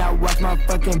up and I watch my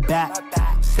fucking back.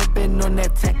 Sipping on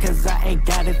that tech cause I ain't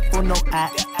got it for no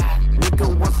act.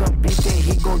 Nigga wants some beef, then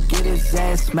he gon' get his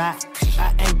ass smacked.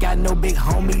 I ain't got no big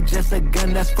homie, just a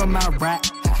gun that's from my rap.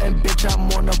 And bitch, I'm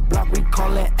on the block, we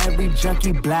call it every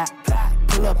junkie black.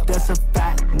 Pull up, that's a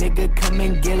fact, nigga, come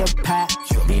and get a pack.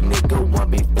 These niggas wanna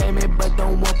be famous, but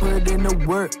don't want put in the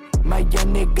work. My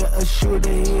young nigga a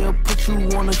shooter, he'll put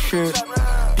you on a shirt.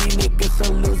 These niggas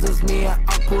some losers, me and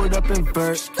I pulled up in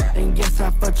verse. And yes,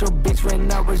 I fucked your bitch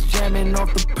when I was jamming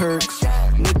off the perks.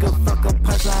 Nigga, fuck a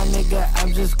punchline, nigga,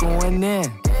 I'm just going in.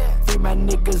 Free my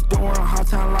niggas doing hard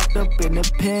time locked up in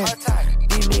the pen.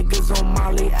 These niggas on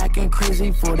Molly acting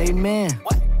crazy for they man.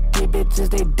 These bitches,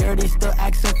 they dirty, still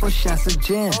asking for shots of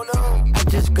gin. I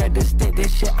just grabbed the stick,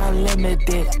 this shit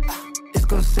unlimited. It's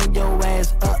gon' send your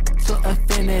ass up to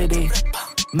infinity.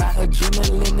 My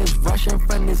adrenaline is rushing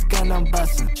from this gun I'm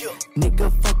bustin'.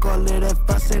 Nigga, fuck all of that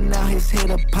fussin', now his head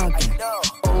a punkin'.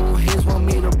 Oh, his want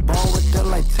me to ball with her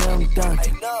like Tim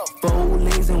Duncan. 4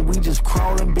 legs and we just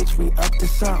crawlin', bitch, we up to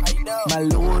something. My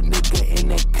little nigga in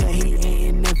that cut, he ain't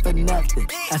in it for nothing.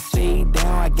 I stayed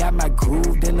down, I got my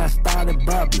groove, then I started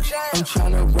bubbling. I'm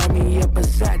tryna run me up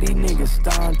beside these niggas,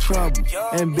 starting trouble.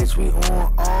 And bitch, we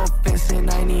on offense and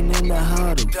I ain't even in the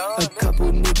huddle. A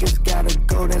couple niggas gotta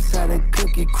go, that's how the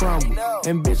cookie crumble.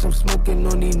 And bitch, I'm smoking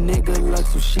on these niggas like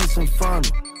some sheets in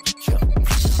funnel. I don't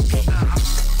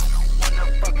wanna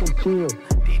fucking chill.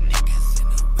 These niggas in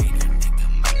the way, the nigga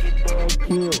might get dead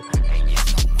killed. And yes,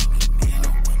 I want a meal,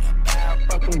 I wanna buy a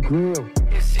fucking grill.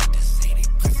 It's safe to say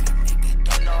these pussy niggas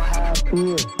don't know how I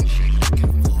feel. She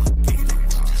looking for a gangster,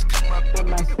 will just come up in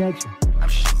my section. I'm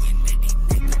shooting at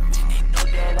these niggas, man, they know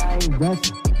that I ain't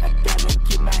wrestling. I gotta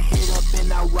keep my head up and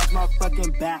I watch my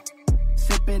fucking back.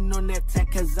 Sippin' on that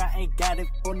tech cause I ain't got it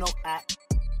for no act.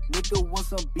 Nigga want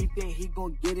some beef, then he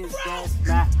gon' get his ass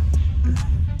back.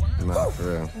 Nah, for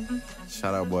real.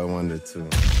 Shout out Boy Wonder too.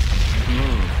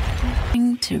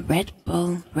 To Red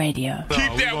Bull Radio.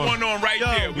 Keep that one on right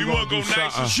there. We wanna go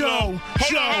nice and slow.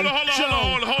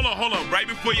 Hold on. Right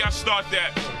before y'all start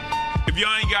that, if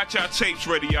y'all ain't got y'all tapes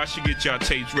ready, y'all should get y'all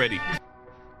tapes ready.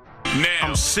 Now.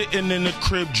 I'm sitting in the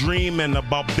crib dreaming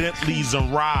about Bentleys and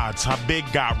rides. How big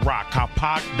got rocked, how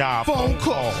Pac died. Phone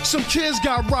call. Some kids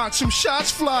got rocked, some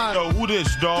shots fly. Yo, who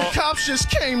this, dog? The cops just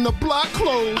came, the block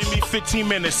closed. Give me 15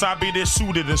 minutes, I'll be there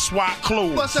suited and SWAT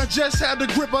clothes. Plus I just had to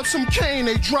grip up some cane,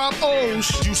 they drop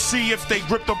O's. You see if they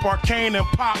gripped up Arcane and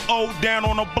pop O down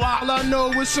on the block. All I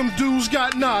know is some dudes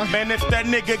got knocked. Man, if that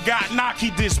nigga got knocked, he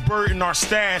disburdened our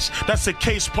stash. That's a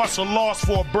case plus a loss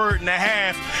for a bird and a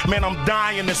half. Man, I'm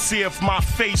dying to see See if my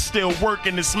face still work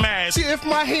in this mask. See if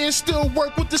my hands still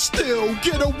work with the steel.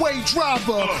 Getaway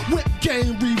driver, whip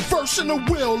game, reversing the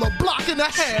wheel, a block and a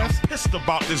half. I'm pissed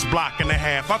about this block and a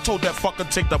half. I told that fucker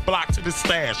take the block to the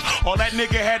stash. All that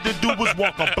nigga had to do was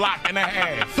walk a block and a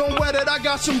half. Don't wet it, I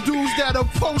got some dudes that'll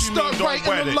post up right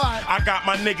in the lot. I got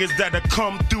my niggas that'll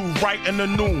come through right in the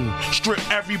noon. Strip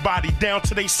everybody down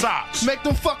to they socks. Make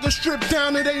them fuckers strip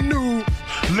down to they nude.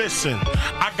 Listen,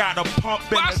 I got a pump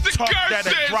in the tuck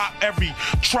that'll drop every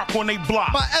truck on they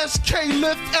block. My SK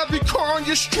lift every car on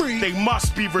your street. They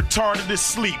must be retarded to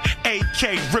sleep. AK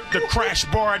rip the crash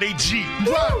bar of they Jeep.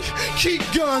 Rock, keep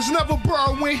guns, never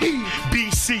borrow when heat.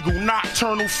 B Siegel,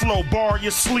 nocturnal flow, bar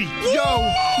your sleep.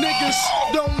 Yo,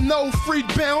 niggas don't know freak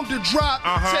bound to drop.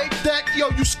 Take that, yo,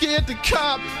 you scared to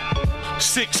cop.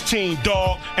 16,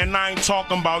 dog, and I ain't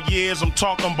talking about years, I'm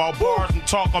talking about bars, I'm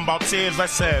talking about tears.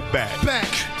 Let's head back.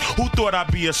 Who thought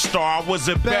I'd be a star? I was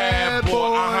a bad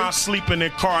boy. Sleeping in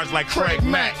cars like Craig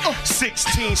Mack.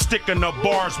 16, sticking up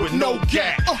bars with no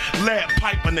gap. Lead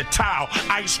pipe in the towel,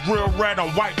 ice real red,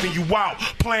 I'm wiping you out.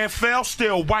 Playing fail,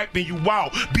 still wiping you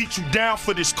out. Beat you down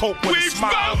for this coke with a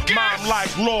smile. Mom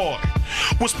like, Lord,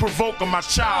 what's provoking my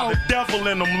child? The devil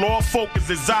in them, Lord, focus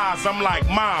his eyes. I'm like,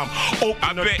 Mom,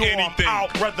 open the door, I'm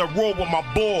out. Rather roll with my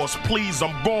boys, please,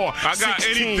 I'm gone. I got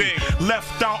 16, anything.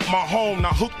 Left out my home, now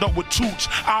hooked up with Tooch.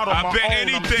 Out of my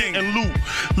own, I'm getting loot.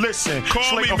 Listen,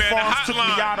 call me, man, Farms took me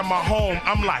out of my home.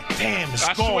 I'm like, damn, it's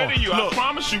gone. I swear to you, look, I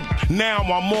promise you. Now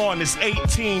I'm on this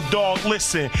 18, dog,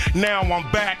 listen. Now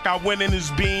I'm back, I went in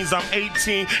his beans, I'm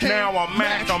 18. Now I'm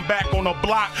Mac, I'm back on the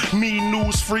block. Me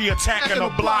news free, attacking the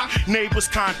block. Neighbors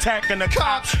contacting the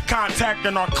cops,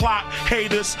 contacting our clock.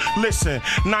 Haters, listen,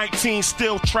 19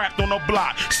 still trapped on the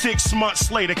block. 6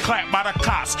 months later, clapped by the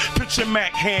cops. Picture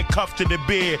Mac handcuffed to the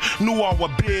bed. Knew I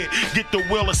was big. Get the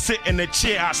will to sit in the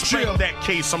chair. I spanked that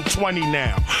case. I'm 20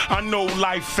 now. I know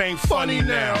life ain't funny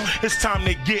now. It's time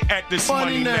to get at this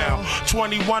money now.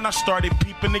 21, I started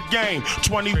peeping the game.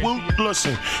 21,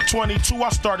 listen. 22, I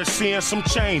started seeing some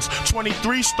change.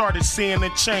 23, started seeing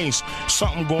it change.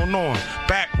 Something going on.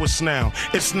 Backwards now.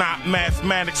 It's not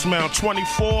mathematics now.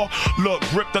 24, look,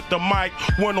 gripped up the mic.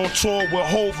 Went on tour with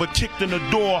Hova, kicked in the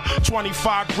door.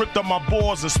 25, gripped up my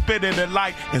balls and spit in the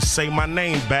light and say my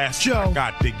name, bastard. I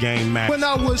got the game, man. When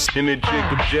I was in the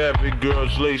Jacob Jabbit,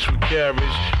 girls laced with carrots.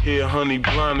 Hair honey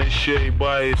blondish, shade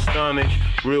by astonish.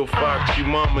 Real foxy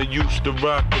mama used to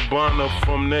rock the bonnet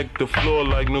from neck to floor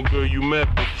like no girl you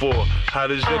met before. How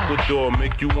does Ecuador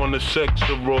make you wanna sex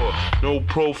a raw? No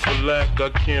prophylact, I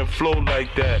can't flow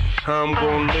like that. How I'm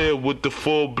gonna live with the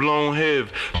full-blown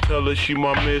HIV? Tell her she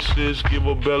my missus, give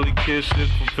her belly kisses,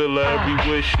 fulfill her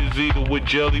every wishes, eat her with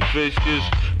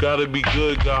jellyfishes. Gotta be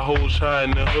good, got hoes high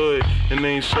in the hood, and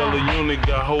ain't sell a unit,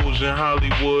 got hoes in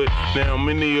Hollywood. Now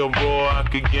many a raw, I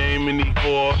could game any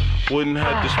whore. Wouldn't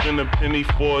have to spend a penny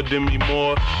for it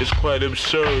anymore. It's quite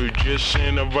absurd, just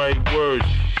saying the right words.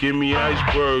 Give me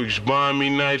icebergs, buy me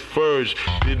nice furs.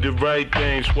 Did the right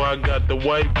things, why I got the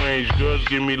white range. Girls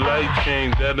give me light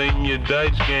chains, that ain't your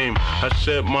dice game. I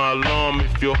set my alarm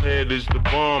if your head is the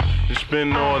bomb. And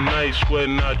spend all night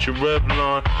sweating out your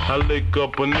Revlon. I lick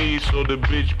up her knees so the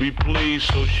bitch be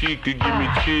pleased, so she could give me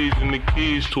cheese and the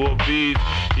keys to her beads.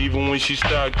 Even when she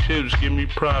stock chips, give me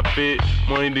profit.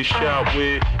 Money to shop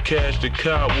with, cash to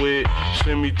cop with.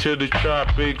 Send me to the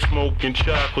tropics, smoking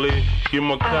chocolate. Get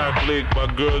my cock licked by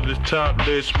girls that's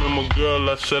topless. Remember girl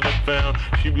I said I found,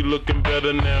 she be looking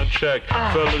better now. Check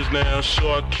fellas now,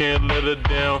 so I can't let her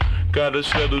down. Gotta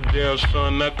settle down,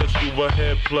 son, I could soothe her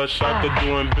head, plus I could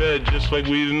do in bed just like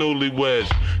we the newlyweds.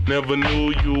 Never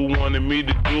knew you wanted me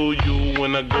to do you.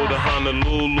 When I go to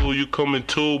Honolulu, you coming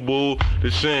too, boo. The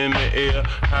scent in the air,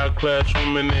 high class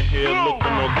women in here, looking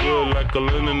all good like a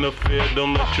linen affair.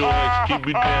 Don't let your ex keep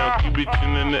you down, keep your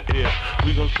chin in the air.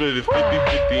 We gon' split it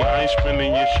 50-50, I ain't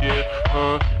spending your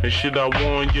share, and shit I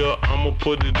warn ya, I'ma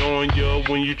put it on ya.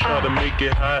 When you try to make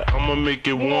it hot, I'ma make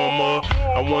it warmer.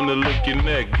 I wanna lick your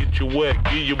neck, get you wet,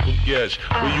 give you baguettes.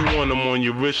 Where you want them, on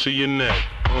your wrist or your neck?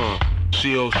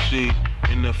 COC,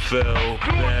 NFL,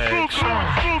 bags,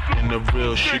 and the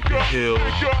real Sugar Hill.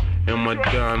 And my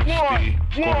dynasty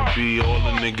gonna be all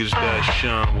the niggas that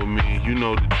shine with me. You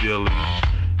know the dealie.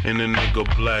 And the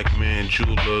nigga Black Man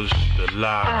Jewelers, the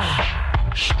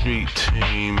Locks, Street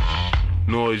Team,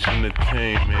 Noise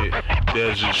Entertainment,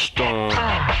 Desert Storm.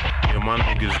 Yeah, my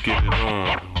niggas get it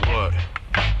on. What?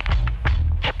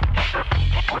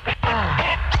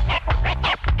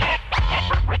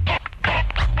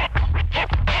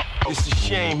 It's a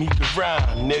shame he could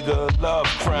rhyme, nigga, love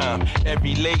crime.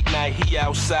 Every late night he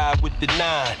outside with the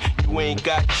 9. You you ain't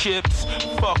got chips,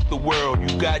 fuck the world.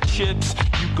 You got chips,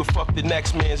 you can fuck the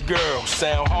next man's girl.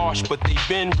 Sound harsh, but they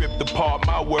been ripped apart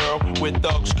my world where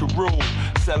thugs could rule.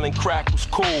 Selling crack was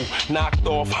cool, knocked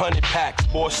off 100 packs,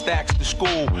 bought stacks to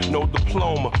school. No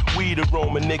diploma, weed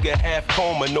aroma, nigga half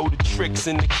coma. Know the tricks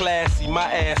in the class, see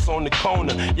my ass on the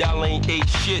corner. Y'all ain't ate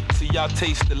shit till y'all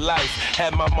taste the life.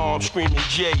 Had my mom screaming,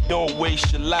 Jay, don't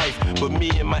waste your life. But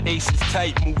me and my ace is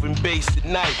tight, moving bass at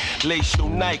night. Lace your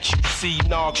Nikes, you see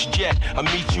Knox jet. I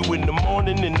meet you in the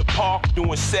morning in the park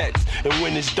doing sets. And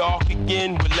when it's dark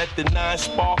again, we'll let the 9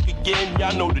 spark again.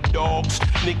 Y'all know the dogs,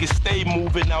 niggas stay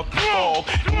moving out the fog.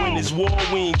 And when it's war,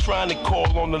 we ain't trying to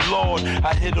call on the Lord.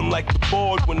 I hit him like the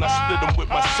board when I split him with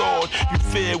my sword. You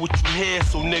fear what you hear,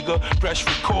 so nigga, press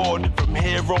record. From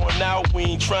here on out, we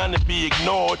ain't trying to be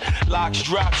ignored. Locks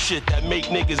drop shit that make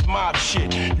niggas mob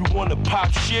shit. You wanna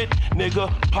pop shit,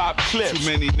 nigga, pop clips. Too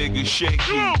many niggas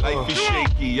shaky, life is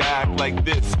shaky. I act like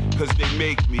this, cause they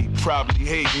make me, probably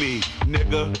hate me.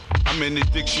 Nigga, I'm in the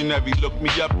dictionary, look me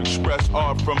up, express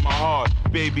art from my heart.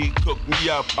 Baby, cook me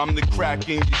up, I'm the crack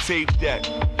in your tape deck.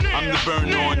 I'm the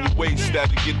burner on your waist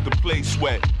that'll get the place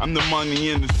wet. I'm the money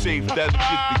in the safe that'll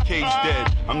get the case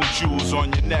dead. I'm the jewels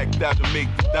on your neck that'll make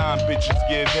the dime bitches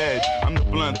give head. I'm the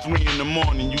blunt 3 in the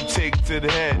morning you take to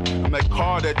the head. I'm that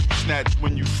car that you snatched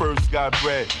when you first got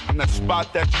bread. I'm that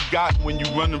spot that you got when you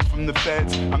running from the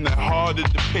feds. I'm that heart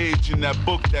at the page in that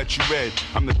book that you read.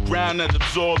 I'm the ground that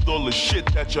absorbed all the shit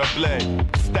that y'all bled.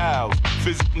 Styles,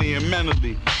 physically and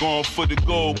mentally, going for the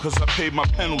gold cause I paid my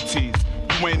penalties.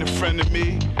 You ain't a friend of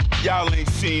me, y'all ain't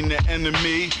seen the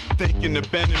enemy. Thinking the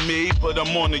bend of me, but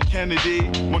I'm on the Kennedy.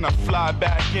 When I fly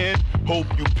back in, hope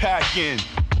you pack in.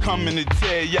 Coming to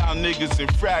tear y'all niggas in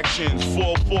fractions. 4-4, see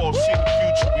the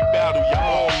future, we battle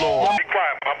y'all all off. Be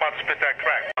quiet, I'm about to spit that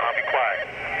crack. I'll be quiet.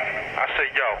 I say,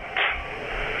 yo,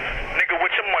 nigga,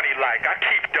 what your money like? I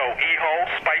keep dough, E-hole.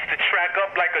 Spice the track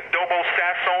up like adobo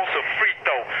sasson,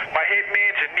 sofrito. My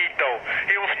hitman, Janito.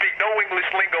 He don't speak no English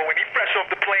lingo, and he fresh off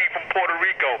the plane from Puerto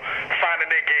Rico. Find a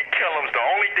nigga and kill him's the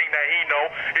only thing that he know.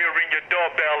 He'll ring your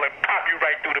doorbell and pop you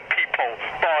right through the peephole.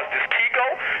 Far as this Kiko,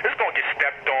 it's gonna get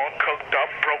stepped on, cooked up,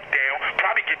 broke down,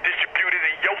 probably get distributed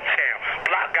in your town.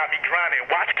 Block got me grinding,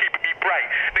 watch keeping me bright.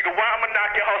 Nigga, why I'ma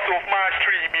knock your hustle if mine's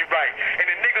treating me right? And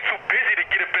the nigga too busy to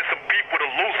get up in some beef with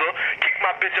a loser. Kick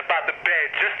my bitch up out the bed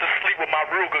just to sleep with my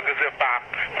Ruger, cause if I'm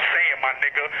saying, my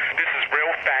nigga, this is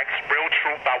real facts, real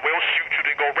truth. I will shoot you,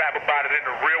 then go rap about it in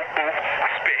the real booth. I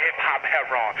spit hip-hop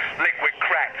heron, liquid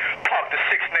crack, park the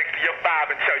 6 next to your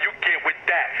 5 until you get with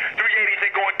that. 380s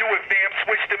ain't gonna do it, fam,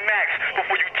 switch to max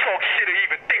before you talk shit or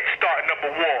even think starting up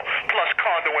a war. Plus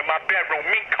condo in my bedroom,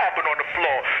 mink carpet on the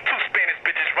floor. 2 Spanish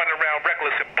bitches running around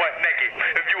reckless and butt naked.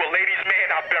 If you a ladies man,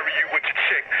 I'll bury you with your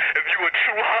chick. If you a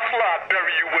true hustler, I'll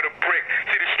bury you with a brick.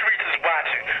 See, the streets is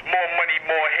watching. More money,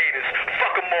 more haters.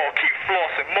 Fuck them all, keep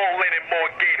flossing. More linen, more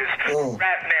gators.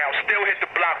 Rap now, still hit the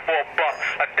block for $1.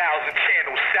 1,000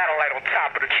 channels, satellite on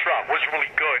top of the truck. What's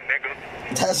really good, nigga?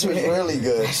 That's what's really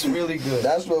good. That's really good.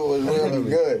 That's what was really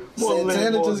good.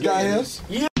 Santana just got him.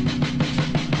 Yeah.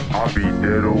 I'll be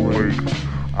dead awake.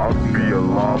 I'll be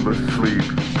alive asleep.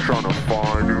 Tryna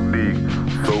find unique.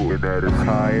 Floating at its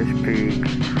highest peak.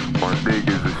 My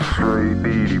niggas is straight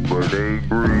needy, but they ain't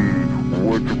greedy.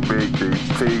 What you make they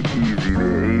take easy,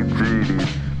 they ain't greedy.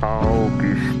 I hope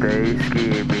you stay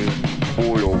skinny.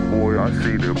 Boy, oh boy, I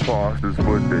see the imposters,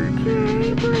 but they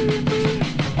can't breathe me.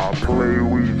 I play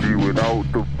Ouija without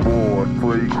the board,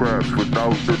 play craps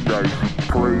without the dice. You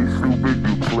play stupid,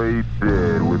 you play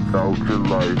dead without your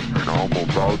life. And I'm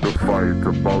about to fight,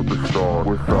 about to start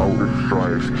without the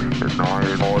stripes. And I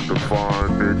ain't hard to find,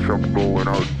 bitch, I'm going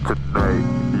out tonight.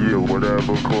 Yeah,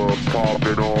 whatever club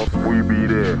popping off, we be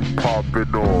there,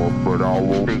 popping off. But I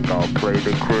won't think I'll play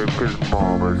the crib cause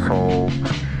mama's home.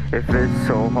 If it's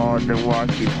so hard, then why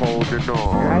keep holding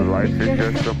on? Life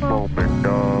is just a moment,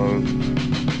 dog.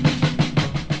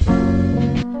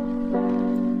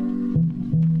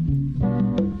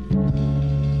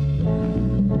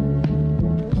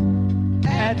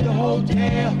 At the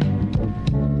hotel,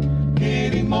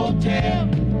 getting motel,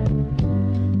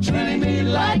 treating me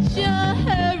like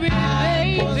luxury,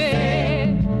 baby.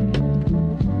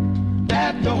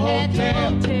 At the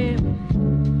hotel,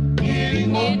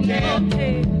 getting motel,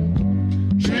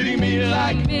 treating me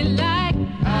like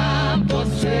I'm for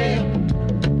sale.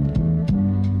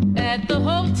 At the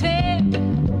hotel,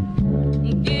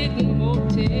 getting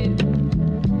motel,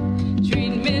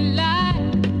 treating me like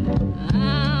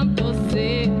I'm for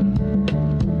sale.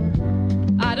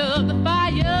 Out of the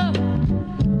fire,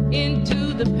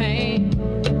 into the pain.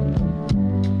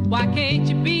 Why can't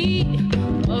you be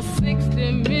a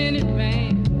 60-minute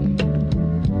man?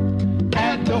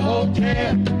 the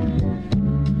hotel,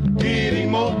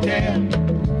 eating motel,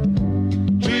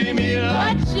 treating me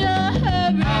like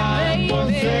I'm for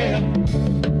sale.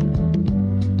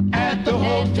 At the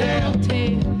hotel,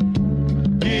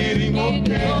 eating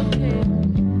motel,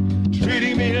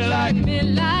 treating me like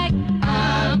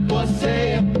I'm for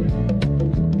sale.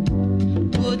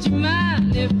 Would you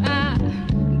mind if I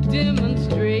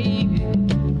demonstrate?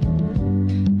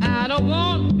 I don't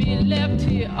want to be left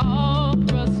here all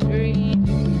frustrated.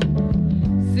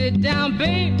 Sit down,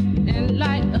 babe, and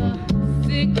light a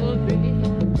cigarette.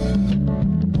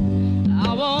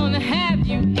 I want to have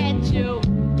you at your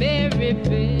very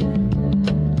best.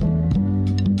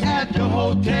 At the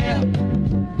hotel,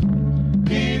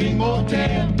 eating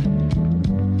motel,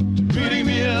 treating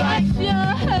me like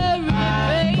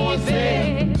I'm for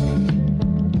sale.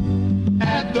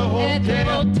 At the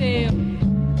hotel,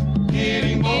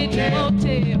 eating motel,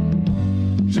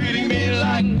 treating me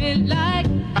like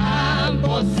I'm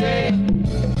for sale.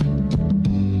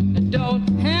 Don't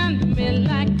handle me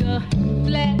like a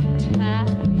flat tire.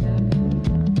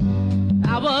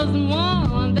 I was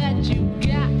one that you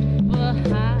got for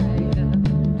hire,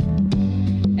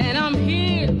 and I'm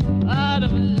here out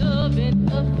of love and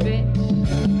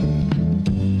affection,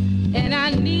 and I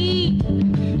need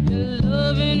the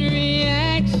love and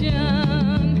reaction.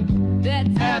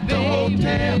 That's at the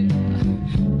hotel,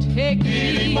 take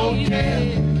eating motel,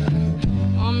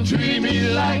 treat me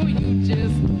like you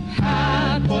just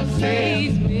I'm for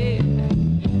sale.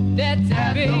 That's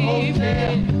at the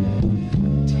hotel,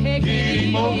 take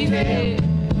eating motel,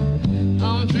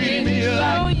 treat me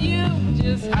like you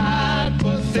just I'm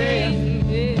for sale.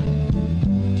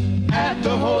 At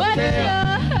the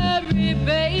hotel, hurry,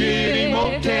 baby. eating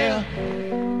motel.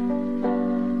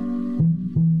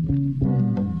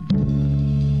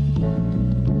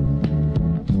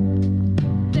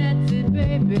 That's it,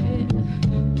 baby.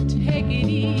 Take it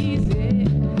easy.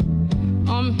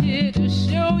 I'm here to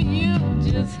show you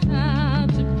just how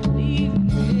to please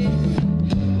me.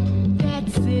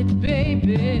 That's it,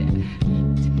 baby.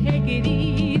 Take it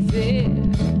easy.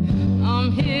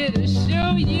 I'm here to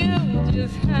show you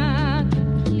just how to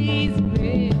please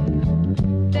me.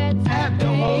 That's at the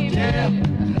hotel,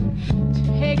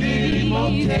 take it eating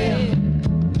motel,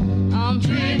 I'm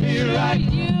treat me like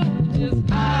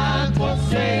just I'm for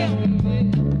sale.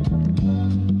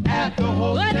 At the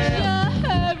hotel, what's your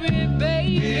hurry,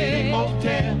 baby? eating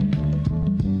motel.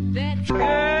 That's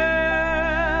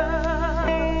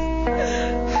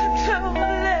Don't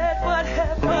let what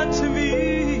happened to me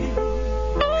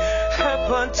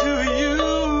happen to you.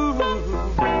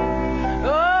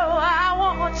 Oh, I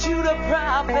want you to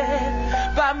profit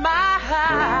by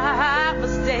my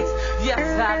mistakes.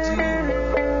 Yes, I do.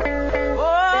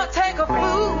 Oh, take a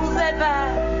fool's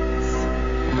advice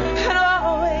and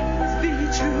always be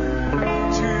true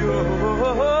to you.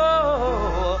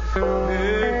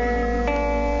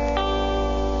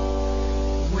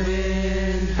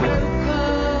 When hurt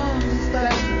comes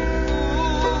back,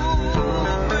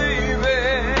 baby,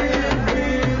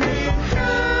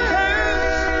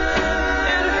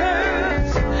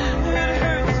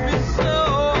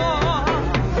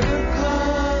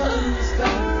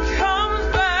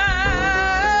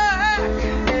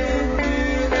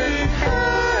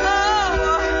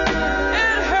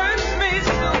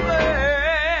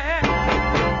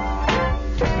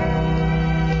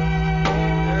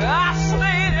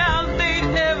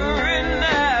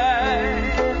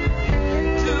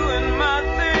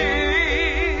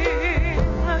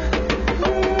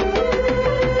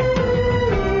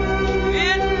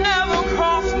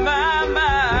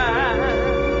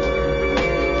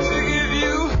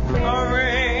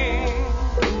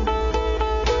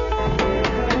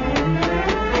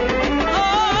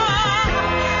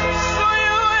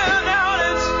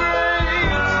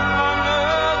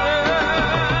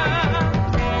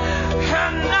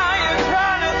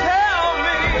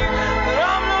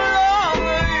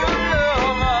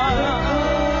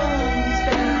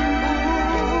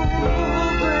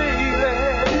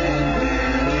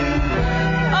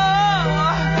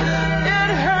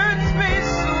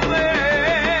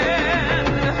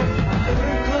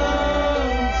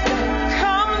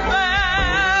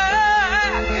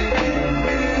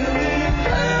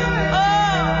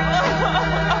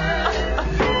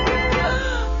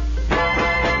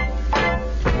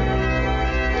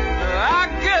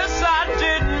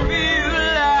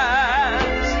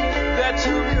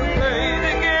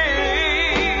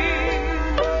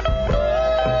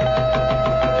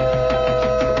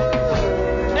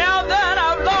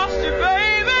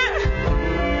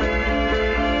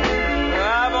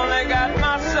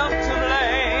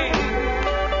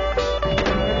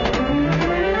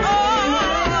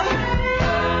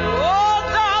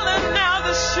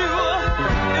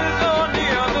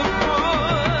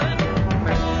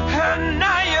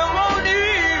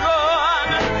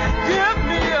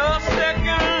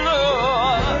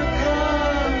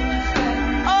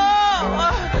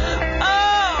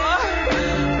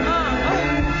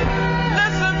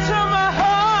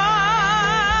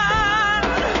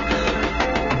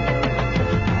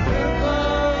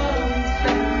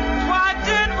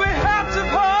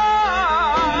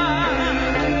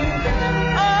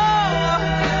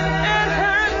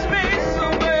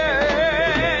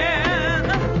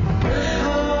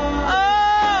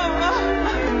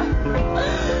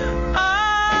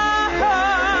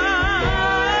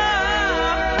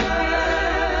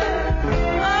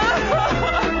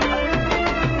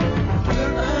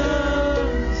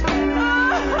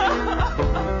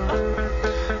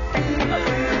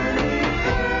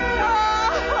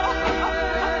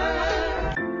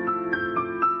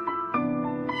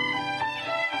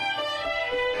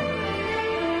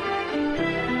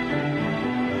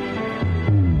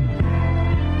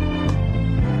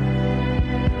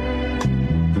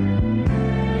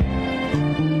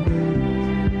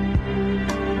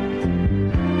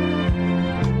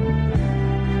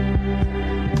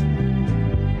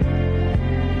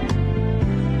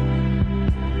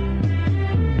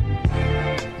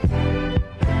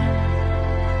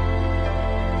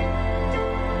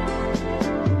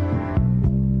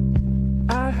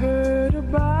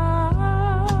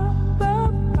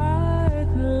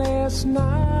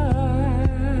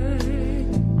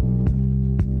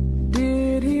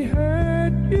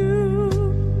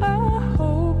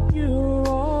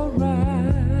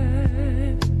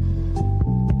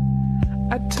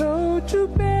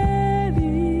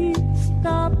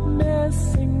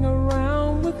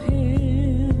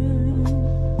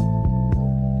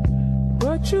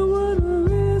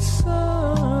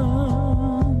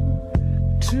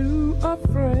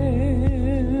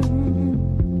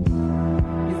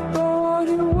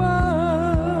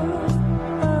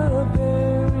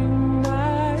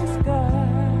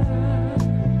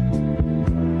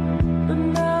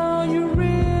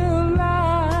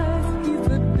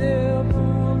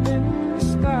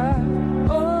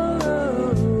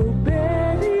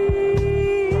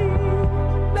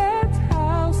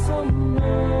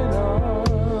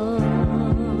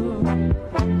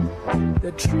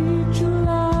 treat you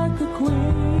like a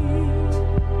queen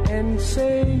and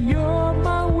say you're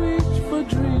my wish for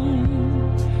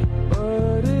dream,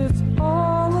 but it's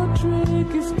all a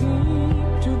tricky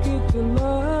scheme to get to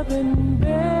loving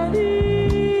Betty.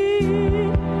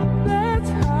 That's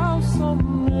how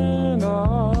some men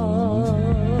are.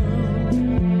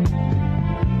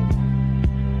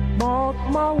 Mark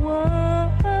my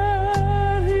word,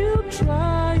 he'll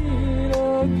try it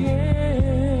again.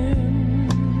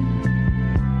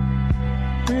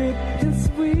 With his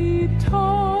sweet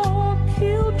talk,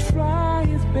 he'll try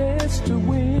his best to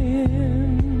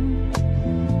win.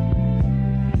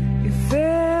 If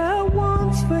there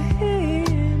wants for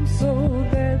him, so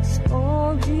that's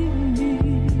all he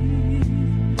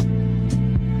needs.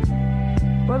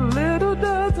 But little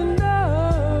does he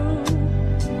know,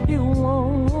 he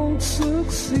won't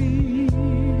succeed.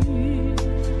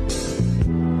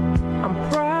 I'm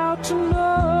proud to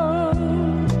know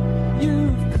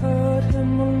you've cut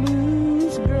him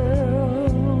loose,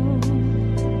 girl,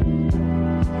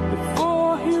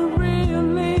 before he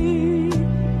really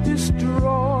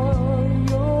destroy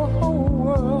your whole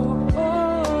world.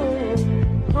 Oh,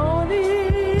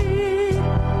 honey,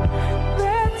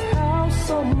 that's how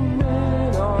some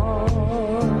men are.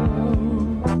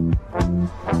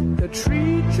 They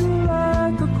treat you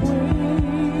like a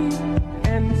queen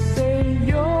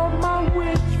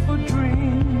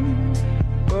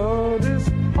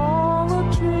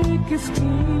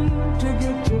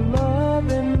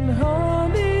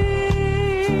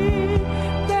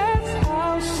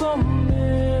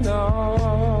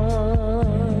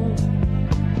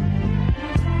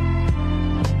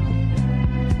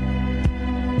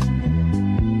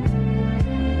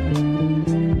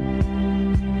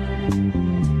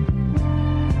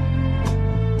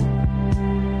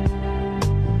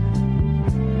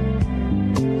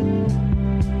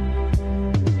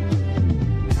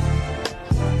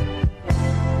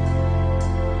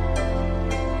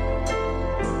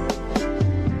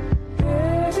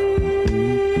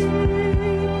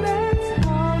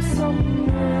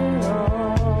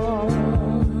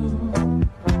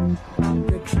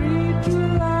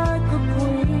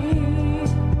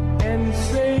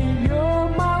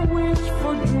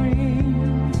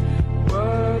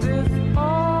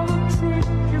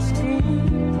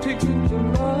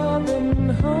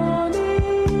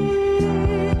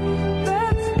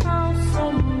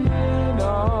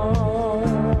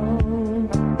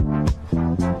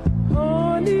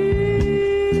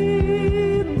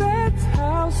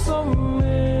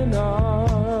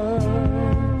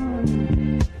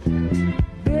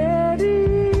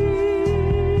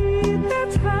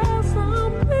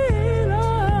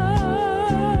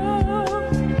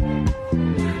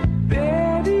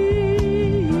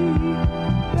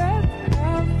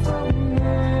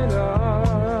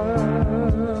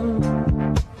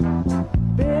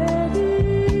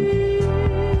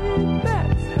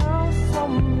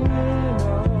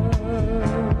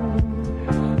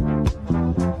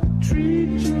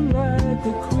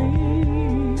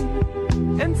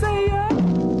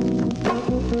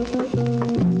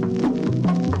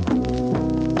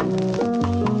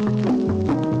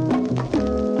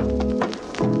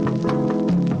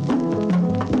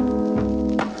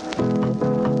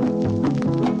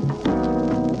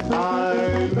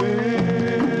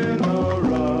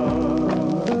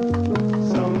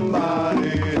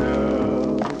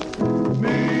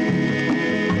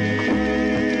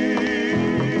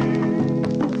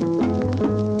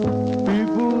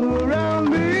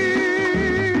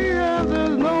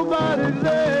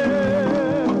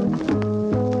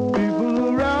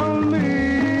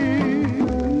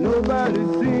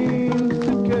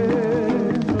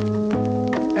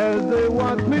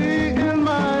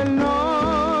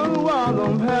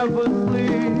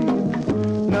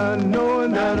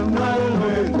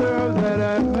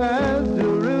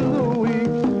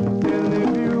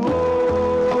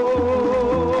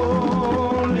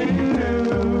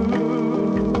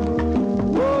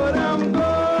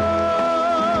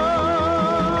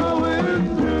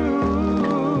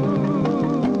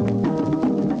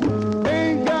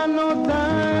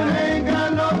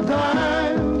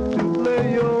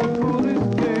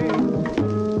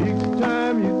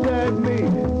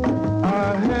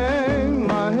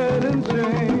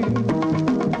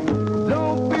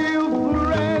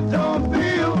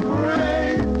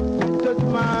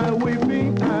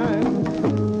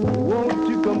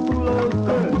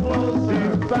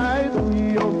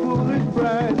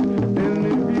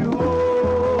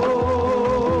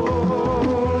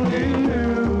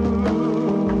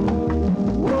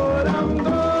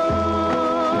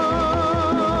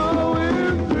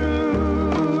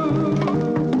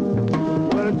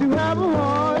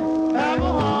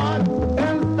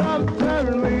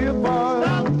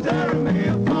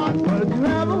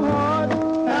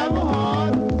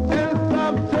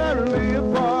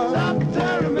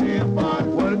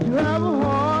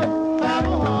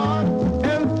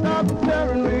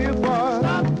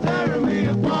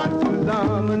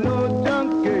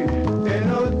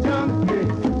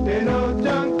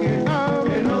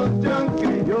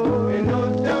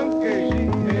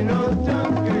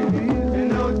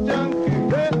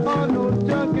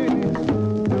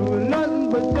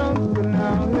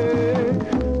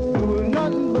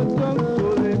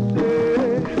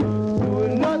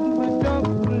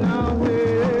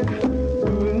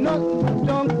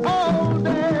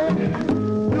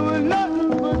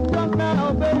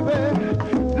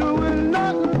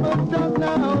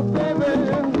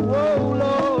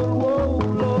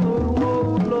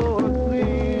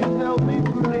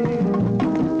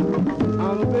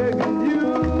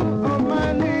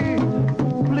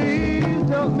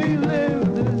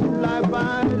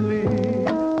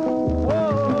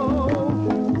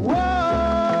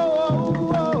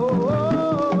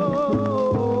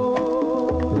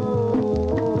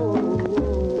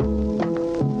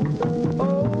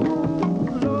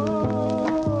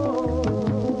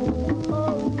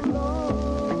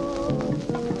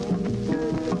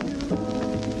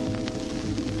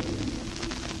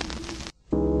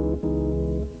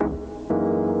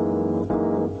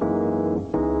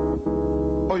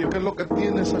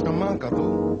blanca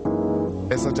tú.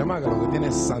 Esa chamaca lo que tiene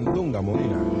es sandunga,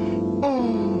 monina.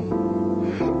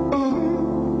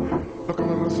 Lo que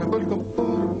me recetó el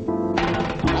doctor.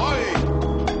 ¡Ay!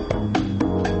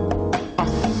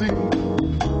 Así.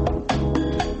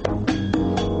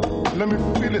 Let me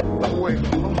feel it that way.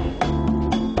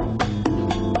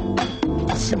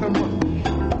 Así me muero.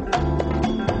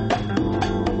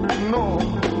 No.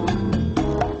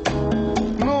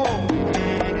 No.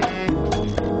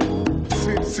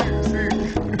 Sí, sí, sí.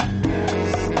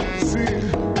 Sí.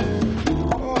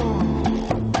 Oh.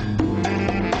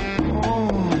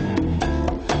 Oh.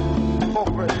 Oh,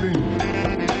 baby.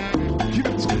 Give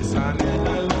it to me. Esa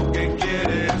nena lo que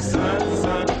quiere es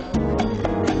salsa.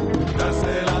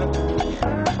 Dásela.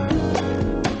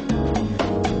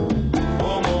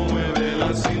 Como mueve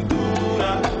la cintura.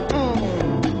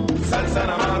 Salsa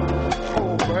nada más.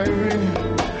 Oh, baby.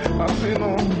 Así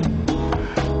no.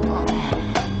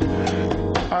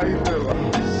 Ahí te va,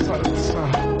 salsa.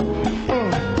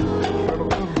 Pero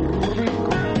qué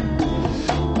rico.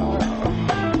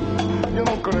 Yo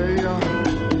no creía,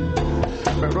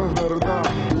 pero es verdad.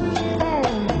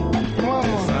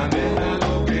 Esa nena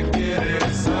lo que quiere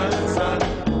es salsa.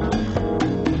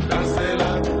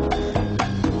 Dásela.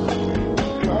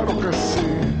 Claro que sí.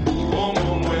 Como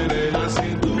mueve la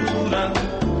cintura.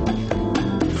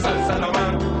 Salsa nada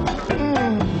más.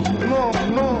 No,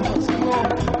 no, así no.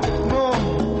 No.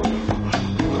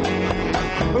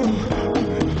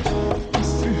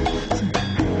 Sí, sí.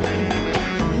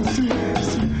 Sí,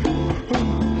 sí.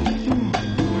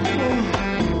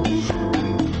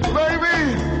 Baby,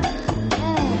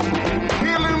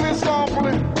 healing me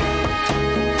softly.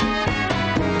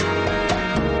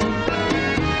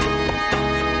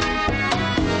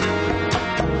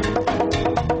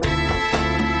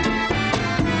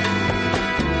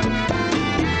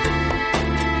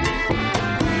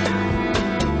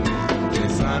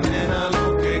 Esa nena lo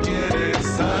que quiere es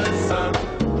salsa.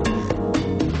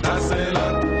 Dásela.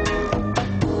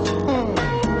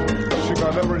 She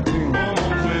got everything. Como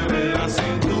mueve la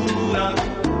cintura.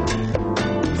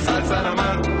 Salsa nada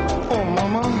más. Oh,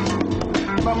 mamá,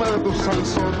 dame de tu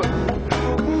salsota.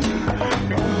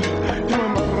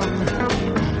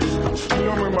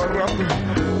 Llame más rápido.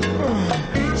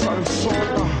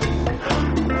 Salsota.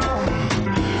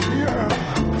 Yeah.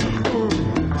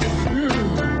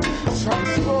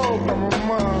 Salsota,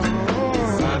 mamá.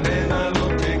 Esa nena lo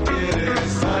que quiere es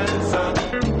salsa.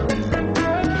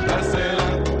 Dásela.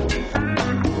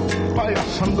 Vaya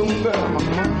sandunguera,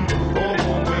 mamá.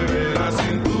 Como mueve la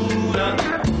cintura.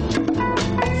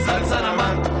 Salsa nada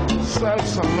más.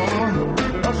 Salsa, mamá.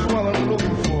 That's what I'm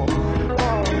looking for.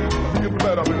 Oh, you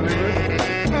better believe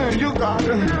it. You got it.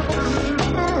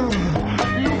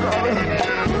 You got it.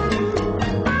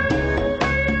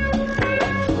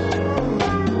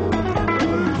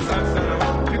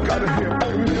 You got it here,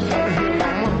 baby. You got it here,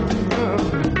 mama.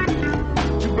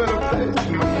 You better taste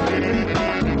my baby.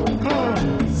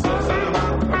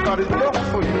 I got it up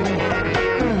for you.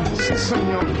 Sí,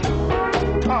 señor.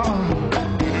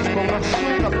 Con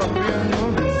azúcar también, ¿no?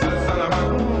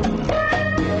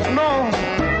 No,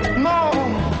 no,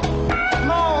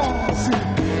 no. Sí,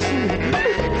 sí,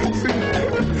 sí. Sí,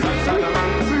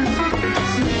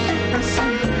 sí, sí,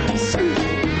 sí.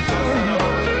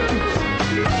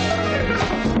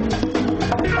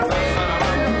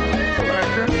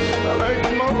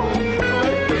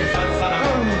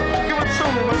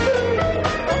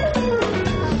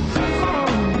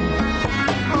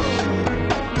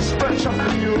 Special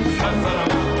for you.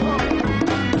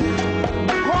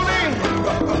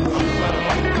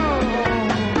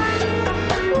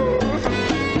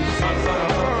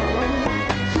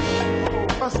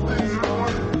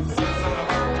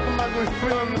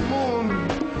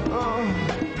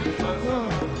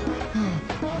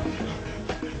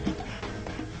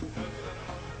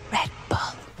 Red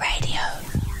Bull Radio.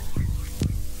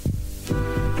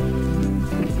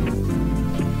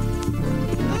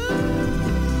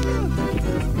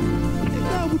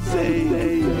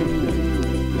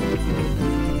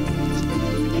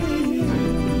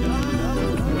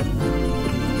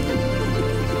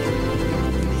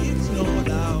 It's not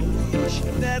our wish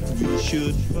that we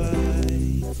should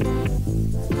fight,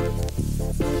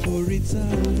 for it's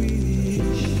our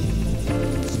wish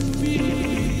to be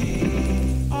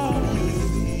all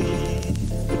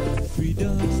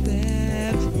freedom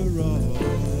stands for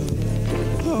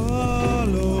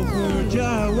all over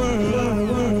the world.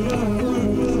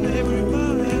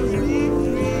 Everybody must be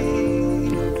free,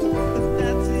 but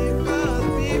that's it, must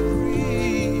be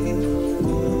free.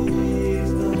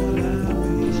 It's not our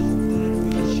wish that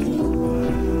we should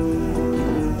fight.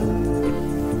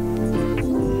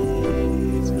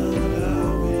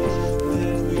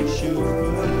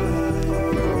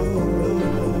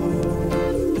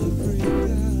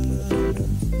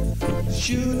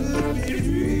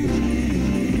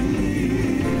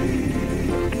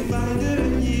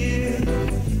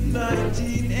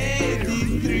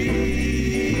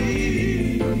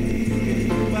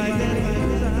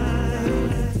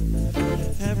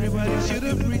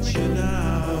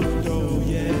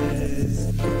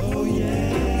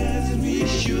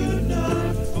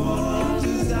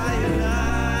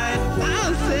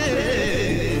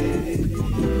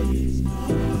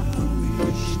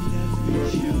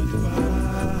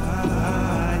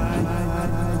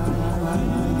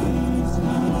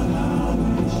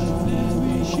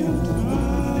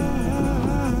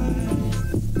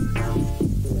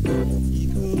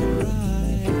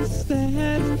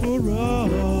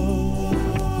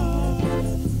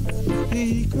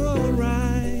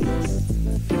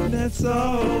 That's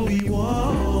all we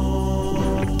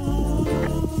want.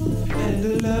 And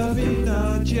the loving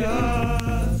not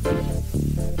just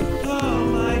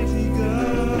Almighty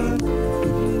God.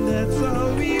 That's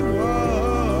all we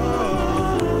want.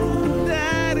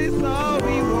 That is all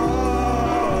we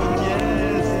want.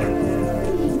 Yes.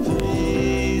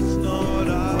 It's not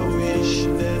our wish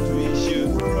that we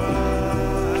should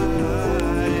cry.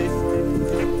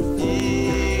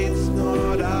 It's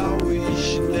not our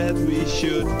wish that we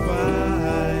should fight.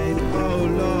 Oh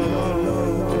Lord.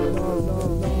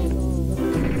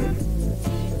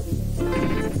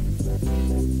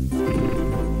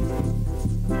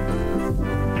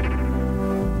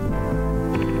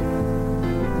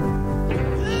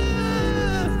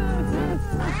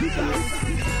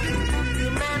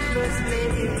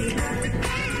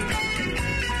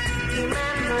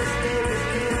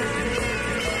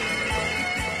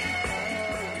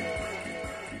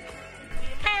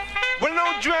 Well, no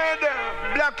dread.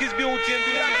 Black is beauty and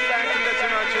beauty is like in the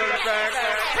natural fact.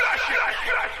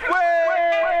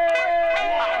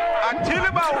 I tell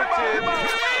about it.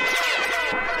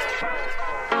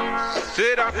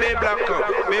 Say that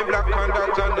me black and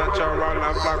that's a natural and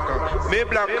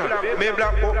black. Me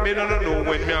black, but me no know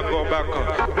when me a go back.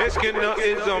 Me skin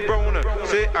is a brown.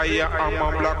 Say I am a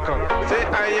black. Say I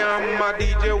am a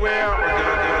DJ where I'm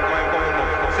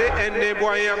say any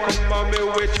boy a come on me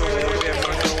with you.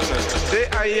 Say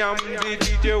I am the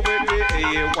DJ with the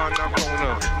A1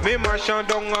 corner. Me mash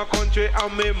down a country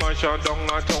and me mash down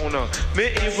a town. Me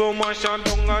even mash down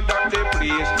that the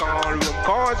place call room.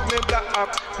 Cause me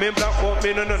black but me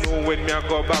no know when me a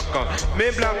go back. Me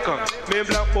black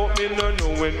but me no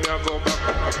know when me a go back.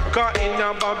 Cause in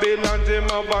a Babylon them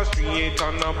a bus straight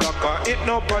and a black. It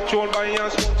no patrol by a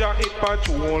soldier, it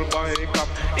patrol by a cop.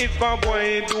 If a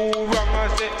boy do wrong I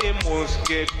say he must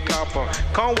get cap.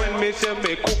 Cause when me say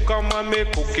me cook a man, me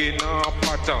cook in a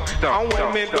pot. And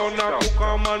when me done a cook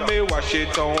a man, me wash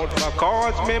it out.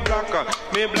 Because me black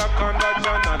and that's a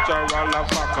natural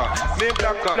fact. Me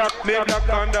black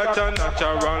and that's a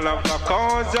natural fact.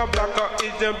 Cause the black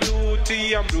is the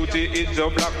beauty and beauty is the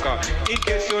black. In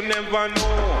case you never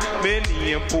know, me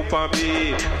name Poopa B.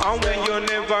 And when you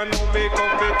never know, me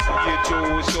come to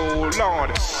you so Lord.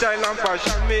 Style and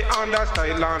fashion, me under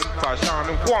style and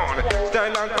fashion. One.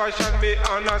 Style and fashion, me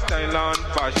under style and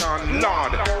fashion.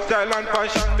 Lord. Style and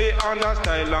fashion, me under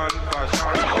style and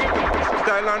fashion.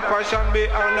 Style and fashion, me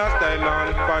under style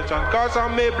and fashion. Cause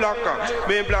I'm me black,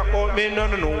 but me no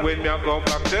know when me a go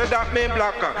back. Say that me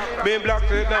black,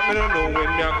 say that me no know when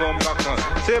me a go back.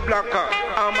 Say black,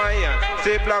 am I?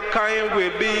 Say black I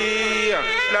will be.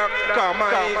 Black am I?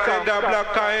 Say that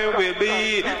black I will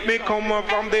be. Me come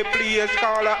from the place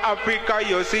called Africa,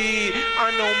 you see.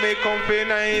 I know me come from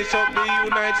nice up the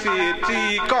United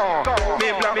States. Cause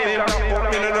me black, but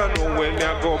me no know when me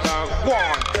a go back.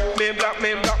 One. Me black,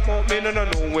 but me no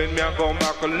know when me a go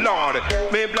back. Lord.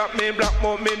 Me black,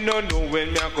 but me no know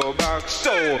when me a go back.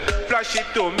 So flash it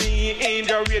to me,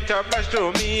 generator flash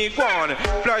to me, go on.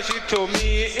 Flash it to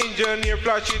me, engineer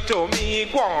flash it to me,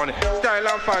 go on. Style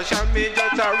and fashion, me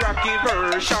just a rocky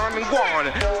version, go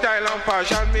on. Style and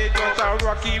fashion, me just a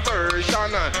rocky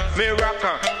version. Me rock,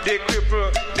 the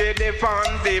cripple, the deaf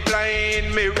and the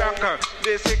blind. Me rock,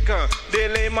 the sick, the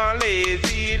lame and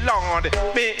lazy, Lord.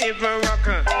 Me even rock,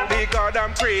 the God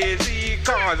I'm crazy.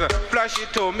 Cause flash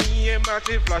it to me,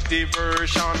 massive flash the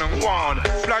version, one.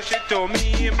 Flash it to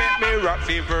me, make me rock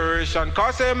the version.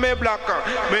 Cause say me black,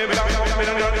 me no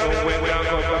know when we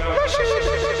go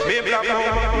back. Me black, me no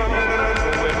know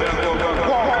when we go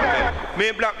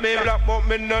back. Me black, but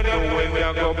me no know when we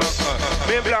go back.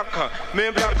 Me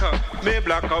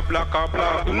black,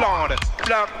 Lord.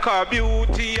 Black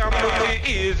beauty and beauty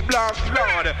is black,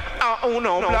 Lord. I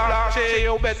no black, say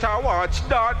you better watch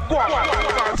that one.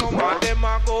 Cause some of them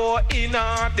a go in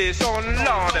the sun,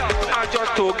 Lord. And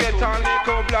just to get a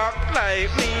little black like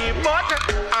me, but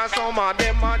and some of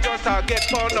them a just a get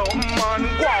for no man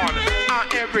one.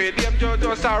 And every them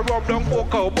just a rub down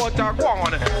cocoa butter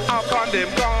one. Upon them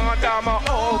God I'm a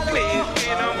ugly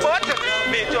skin, but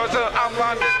me just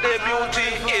have the beauty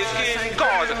is skin.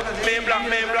 Cause me black,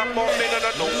 but me no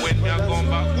know when me a come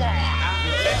back.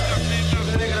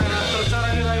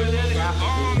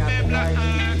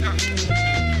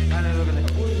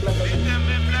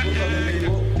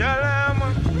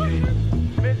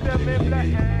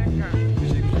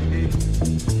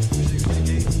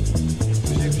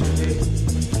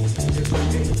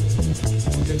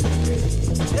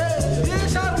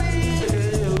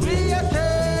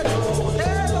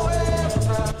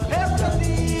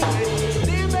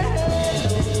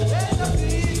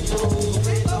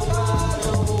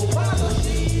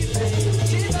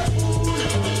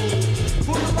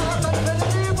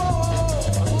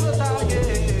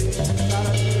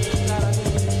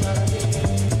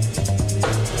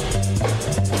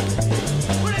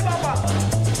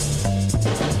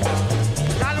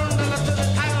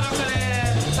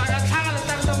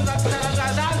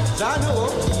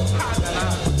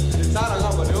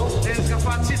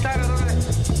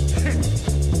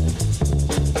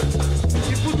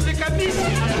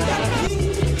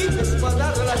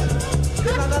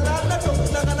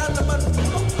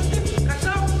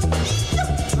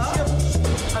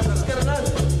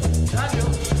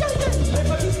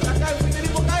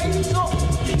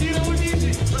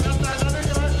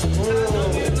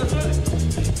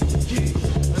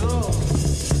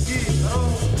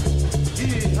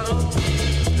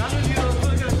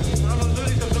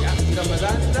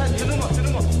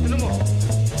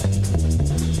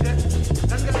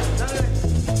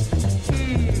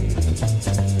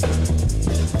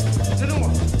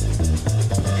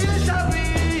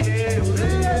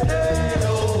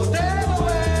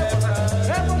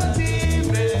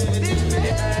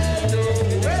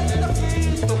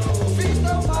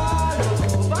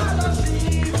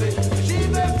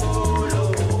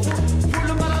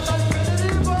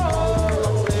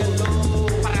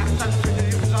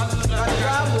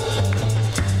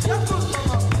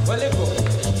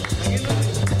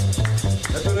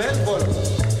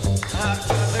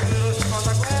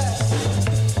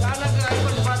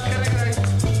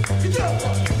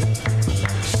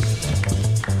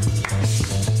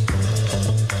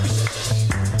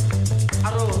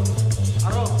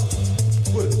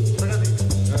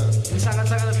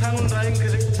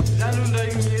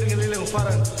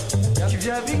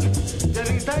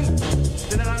 Jadi tang,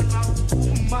 general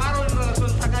maro na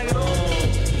lason sakay ro.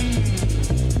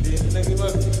 Di lagi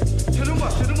mag.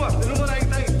 Serumah na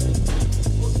tang.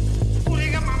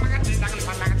 Kuringa mama ka tang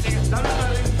patang tang. Dala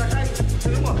dala sakay.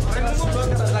 Serumah. Ay mo ba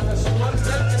ka la semua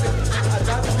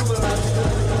ada tu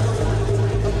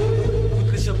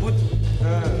disebut.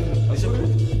 Disebut.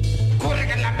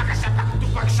 Kuringa la makasapak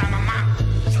tupak sama mama.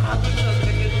 Satu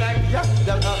tang ya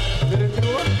dan dari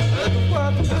keluar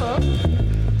tupak.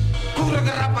 Kurang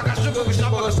apa kasuko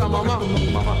sama mama.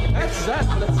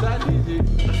 Exactly.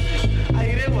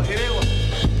 Airewa.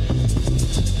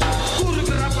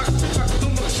 Kurang apa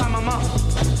kasuko sama mama.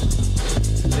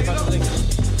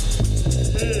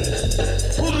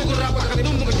 Kurang apa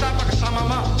kasuko sama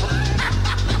mama.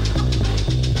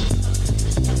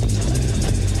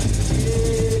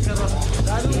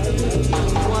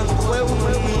 Quando foi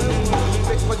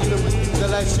de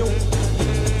relação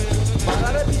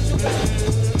para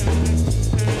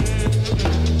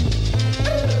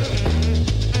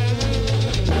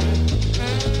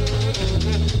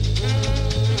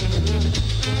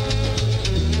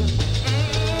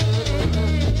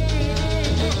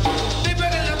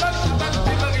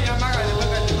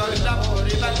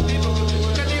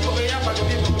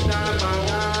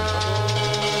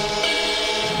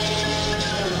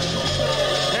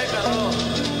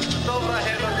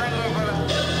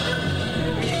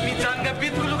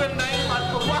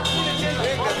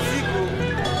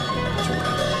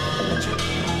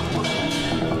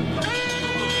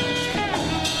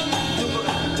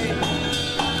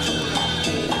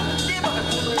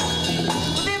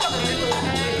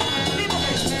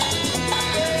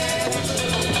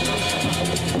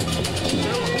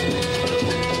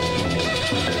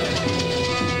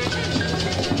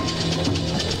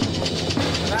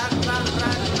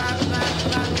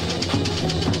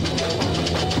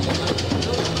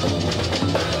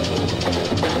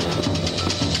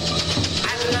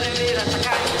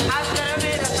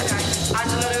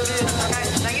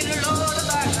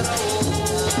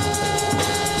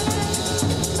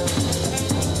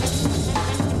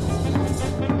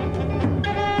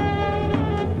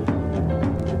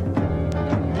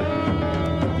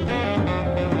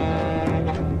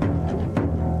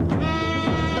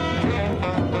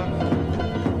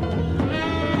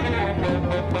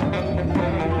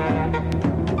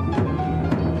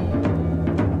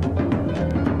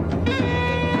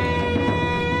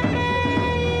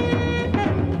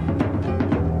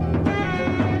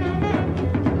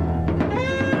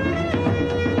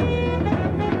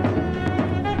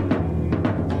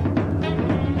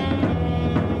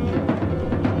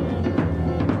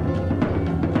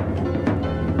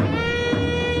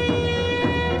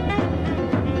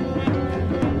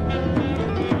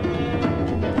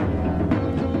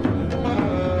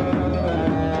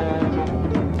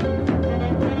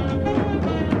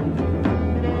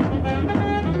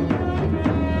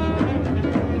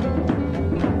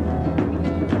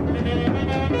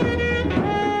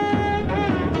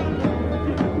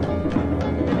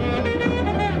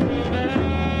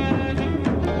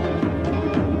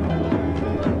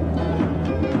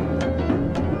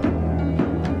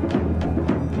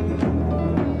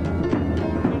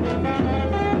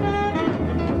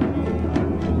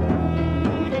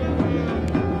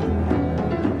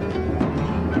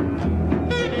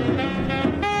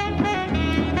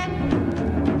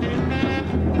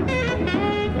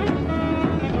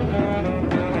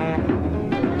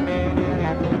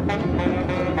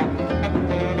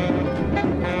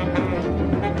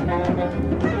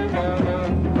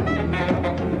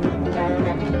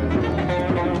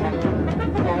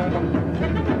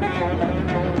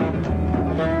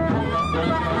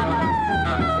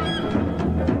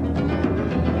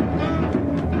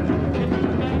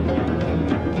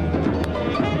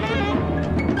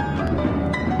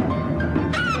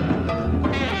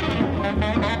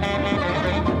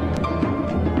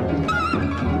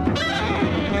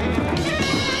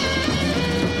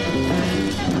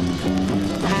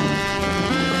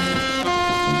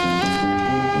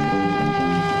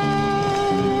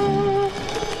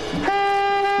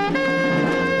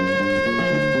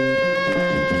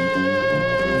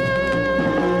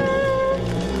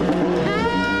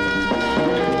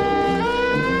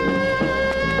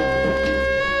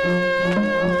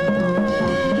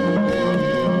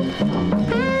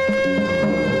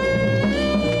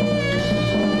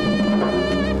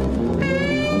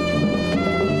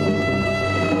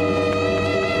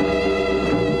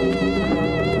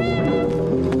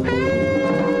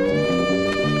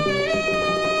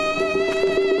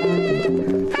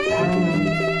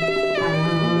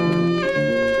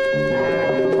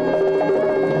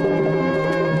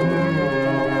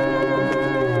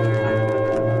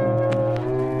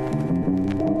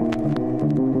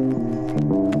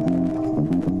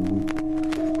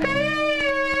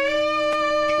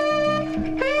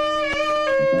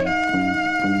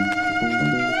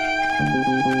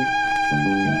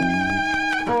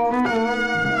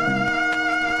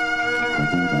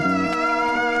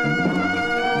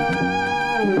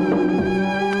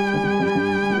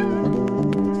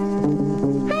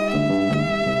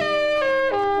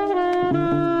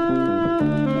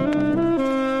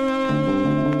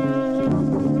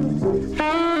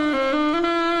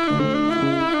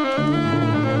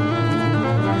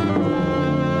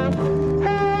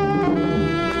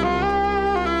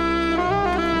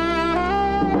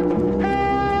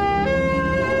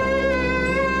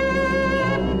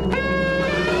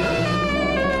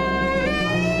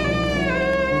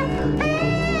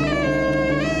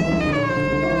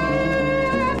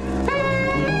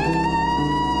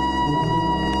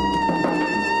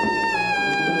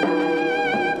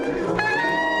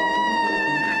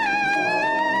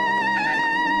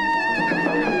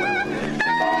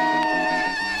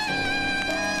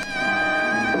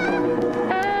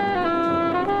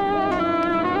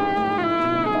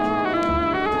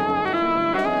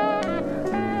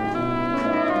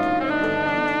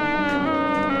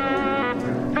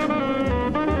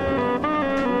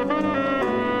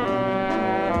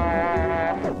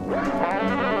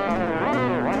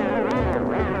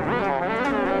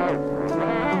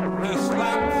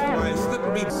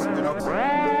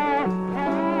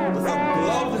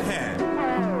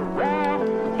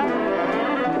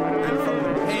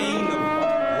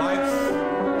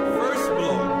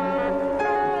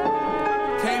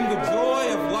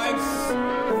joy of life's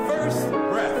first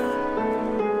breath,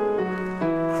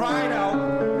 cried out,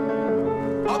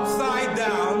 upside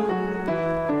down,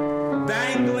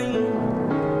 dangling,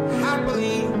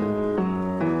 happily,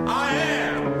 I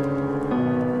am.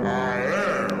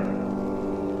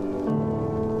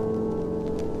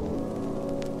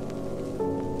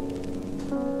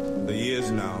 The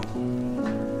years now,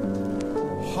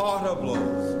 harder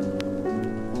blows,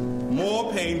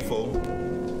 more painful,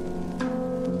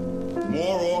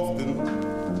 more often,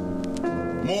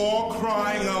 more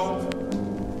crying out,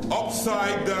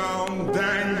 upside down,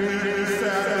 dangling,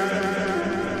 sad.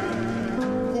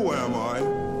 Who am I?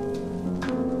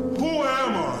 Who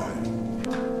am I?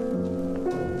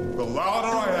 The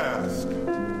louder I ask,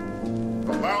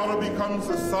 the louder becomes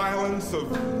the silence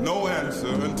of no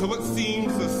answer until it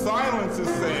seems the silence is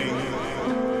saying,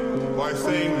 by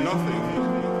saying nothing,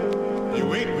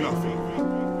 you ain't nothing.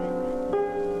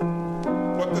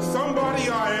 But the somebody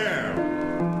I am,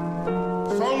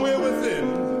 somewhere within,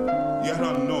 yet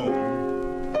unknown,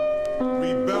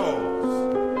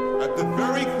 rebels at the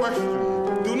very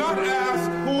question. Do not ask,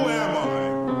 who am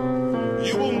I?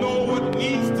 You will know what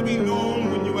needs to be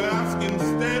known when you ask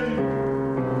instead,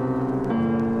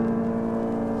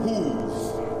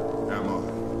 whose am I?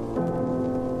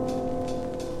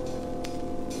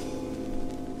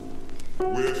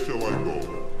 Where shall I go?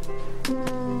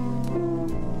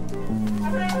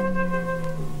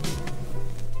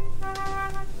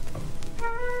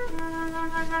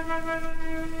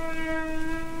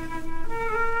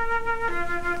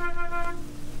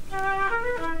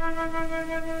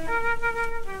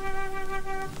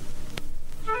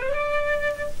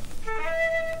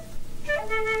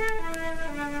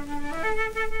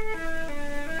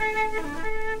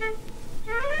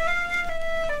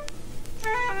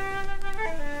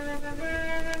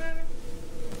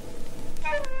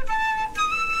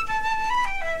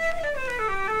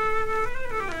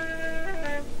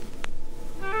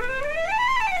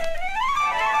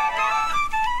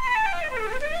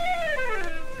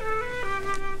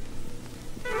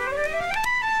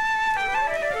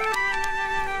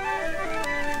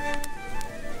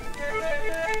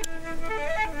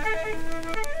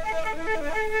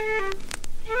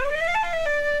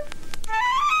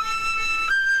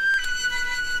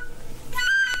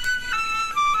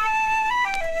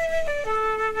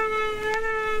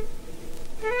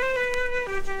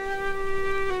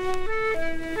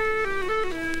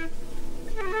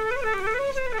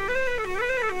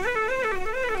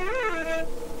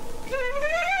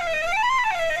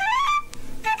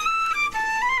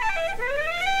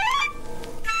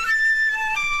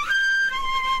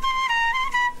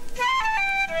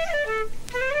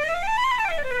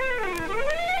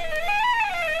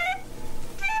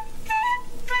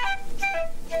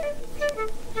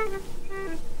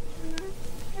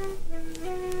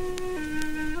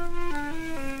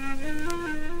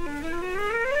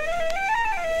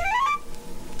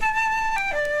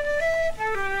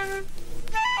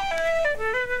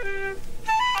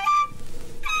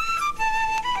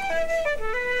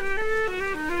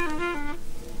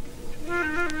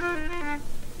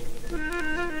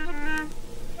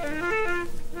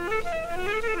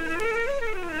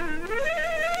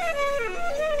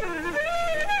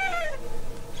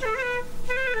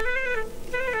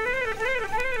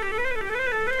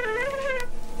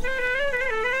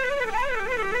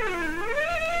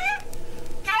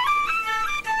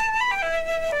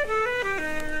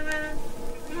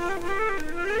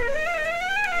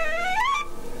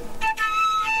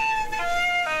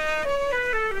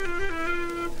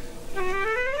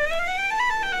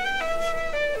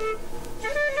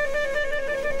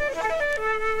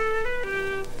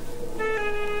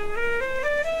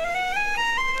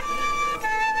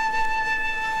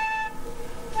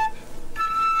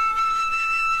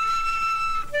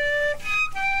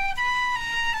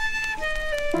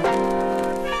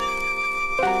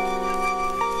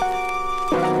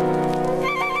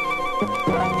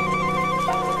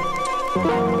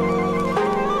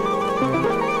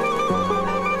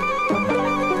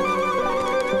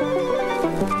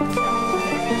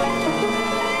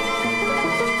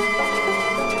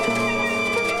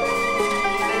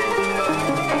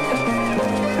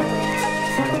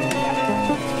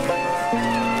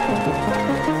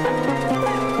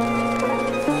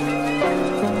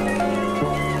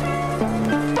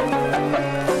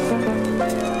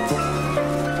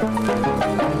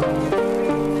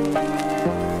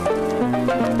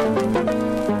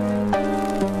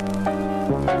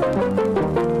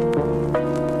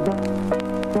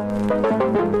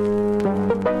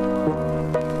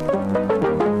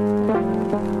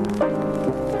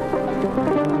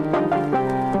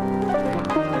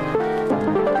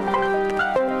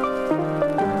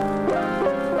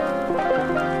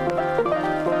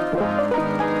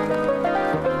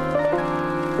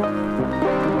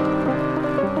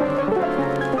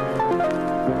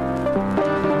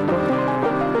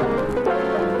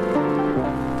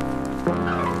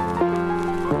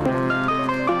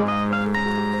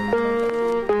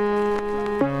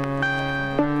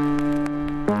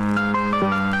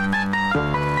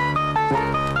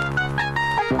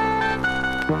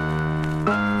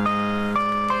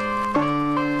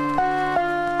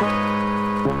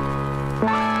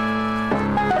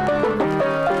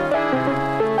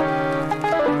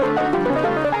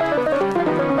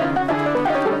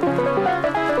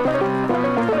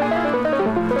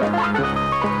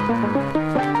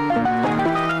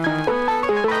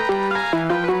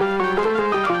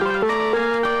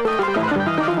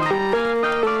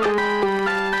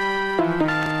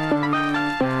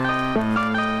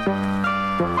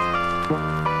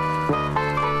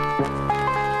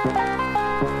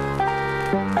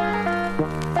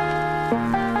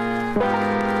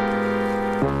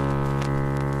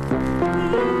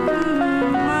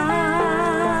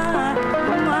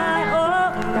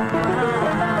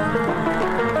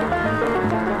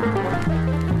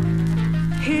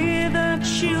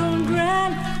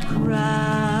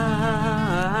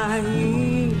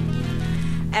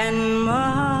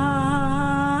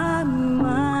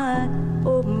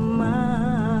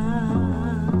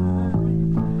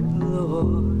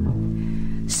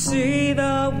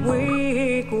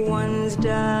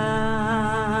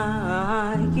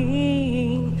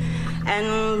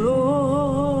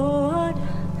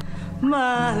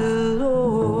 my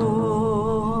Lord,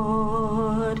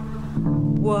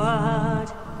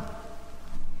 what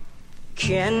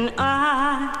can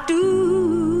I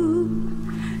do?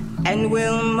 And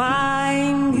will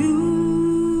my music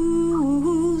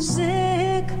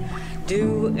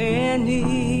do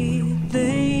anything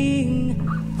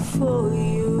for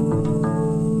you?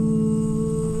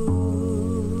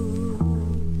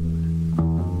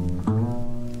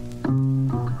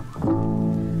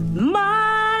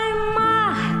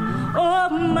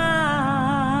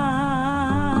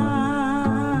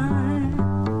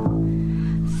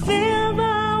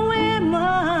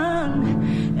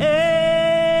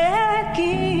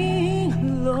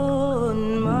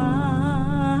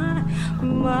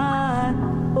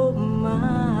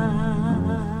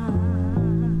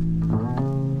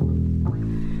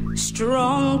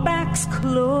 Strong backs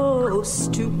close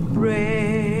to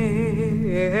breaking,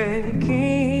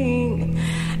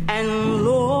 and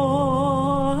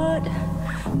Lord,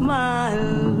 my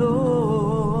Lord,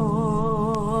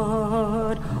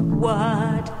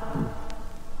 what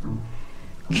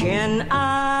can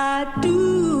I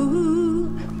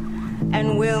do?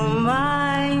 And will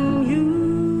my music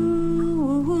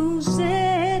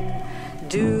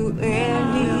do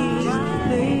anything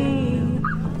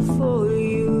for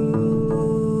you?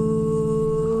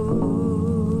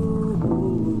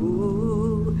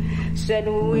 Said,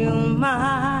 will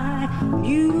my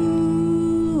music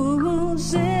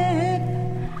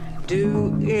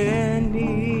do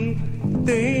anything?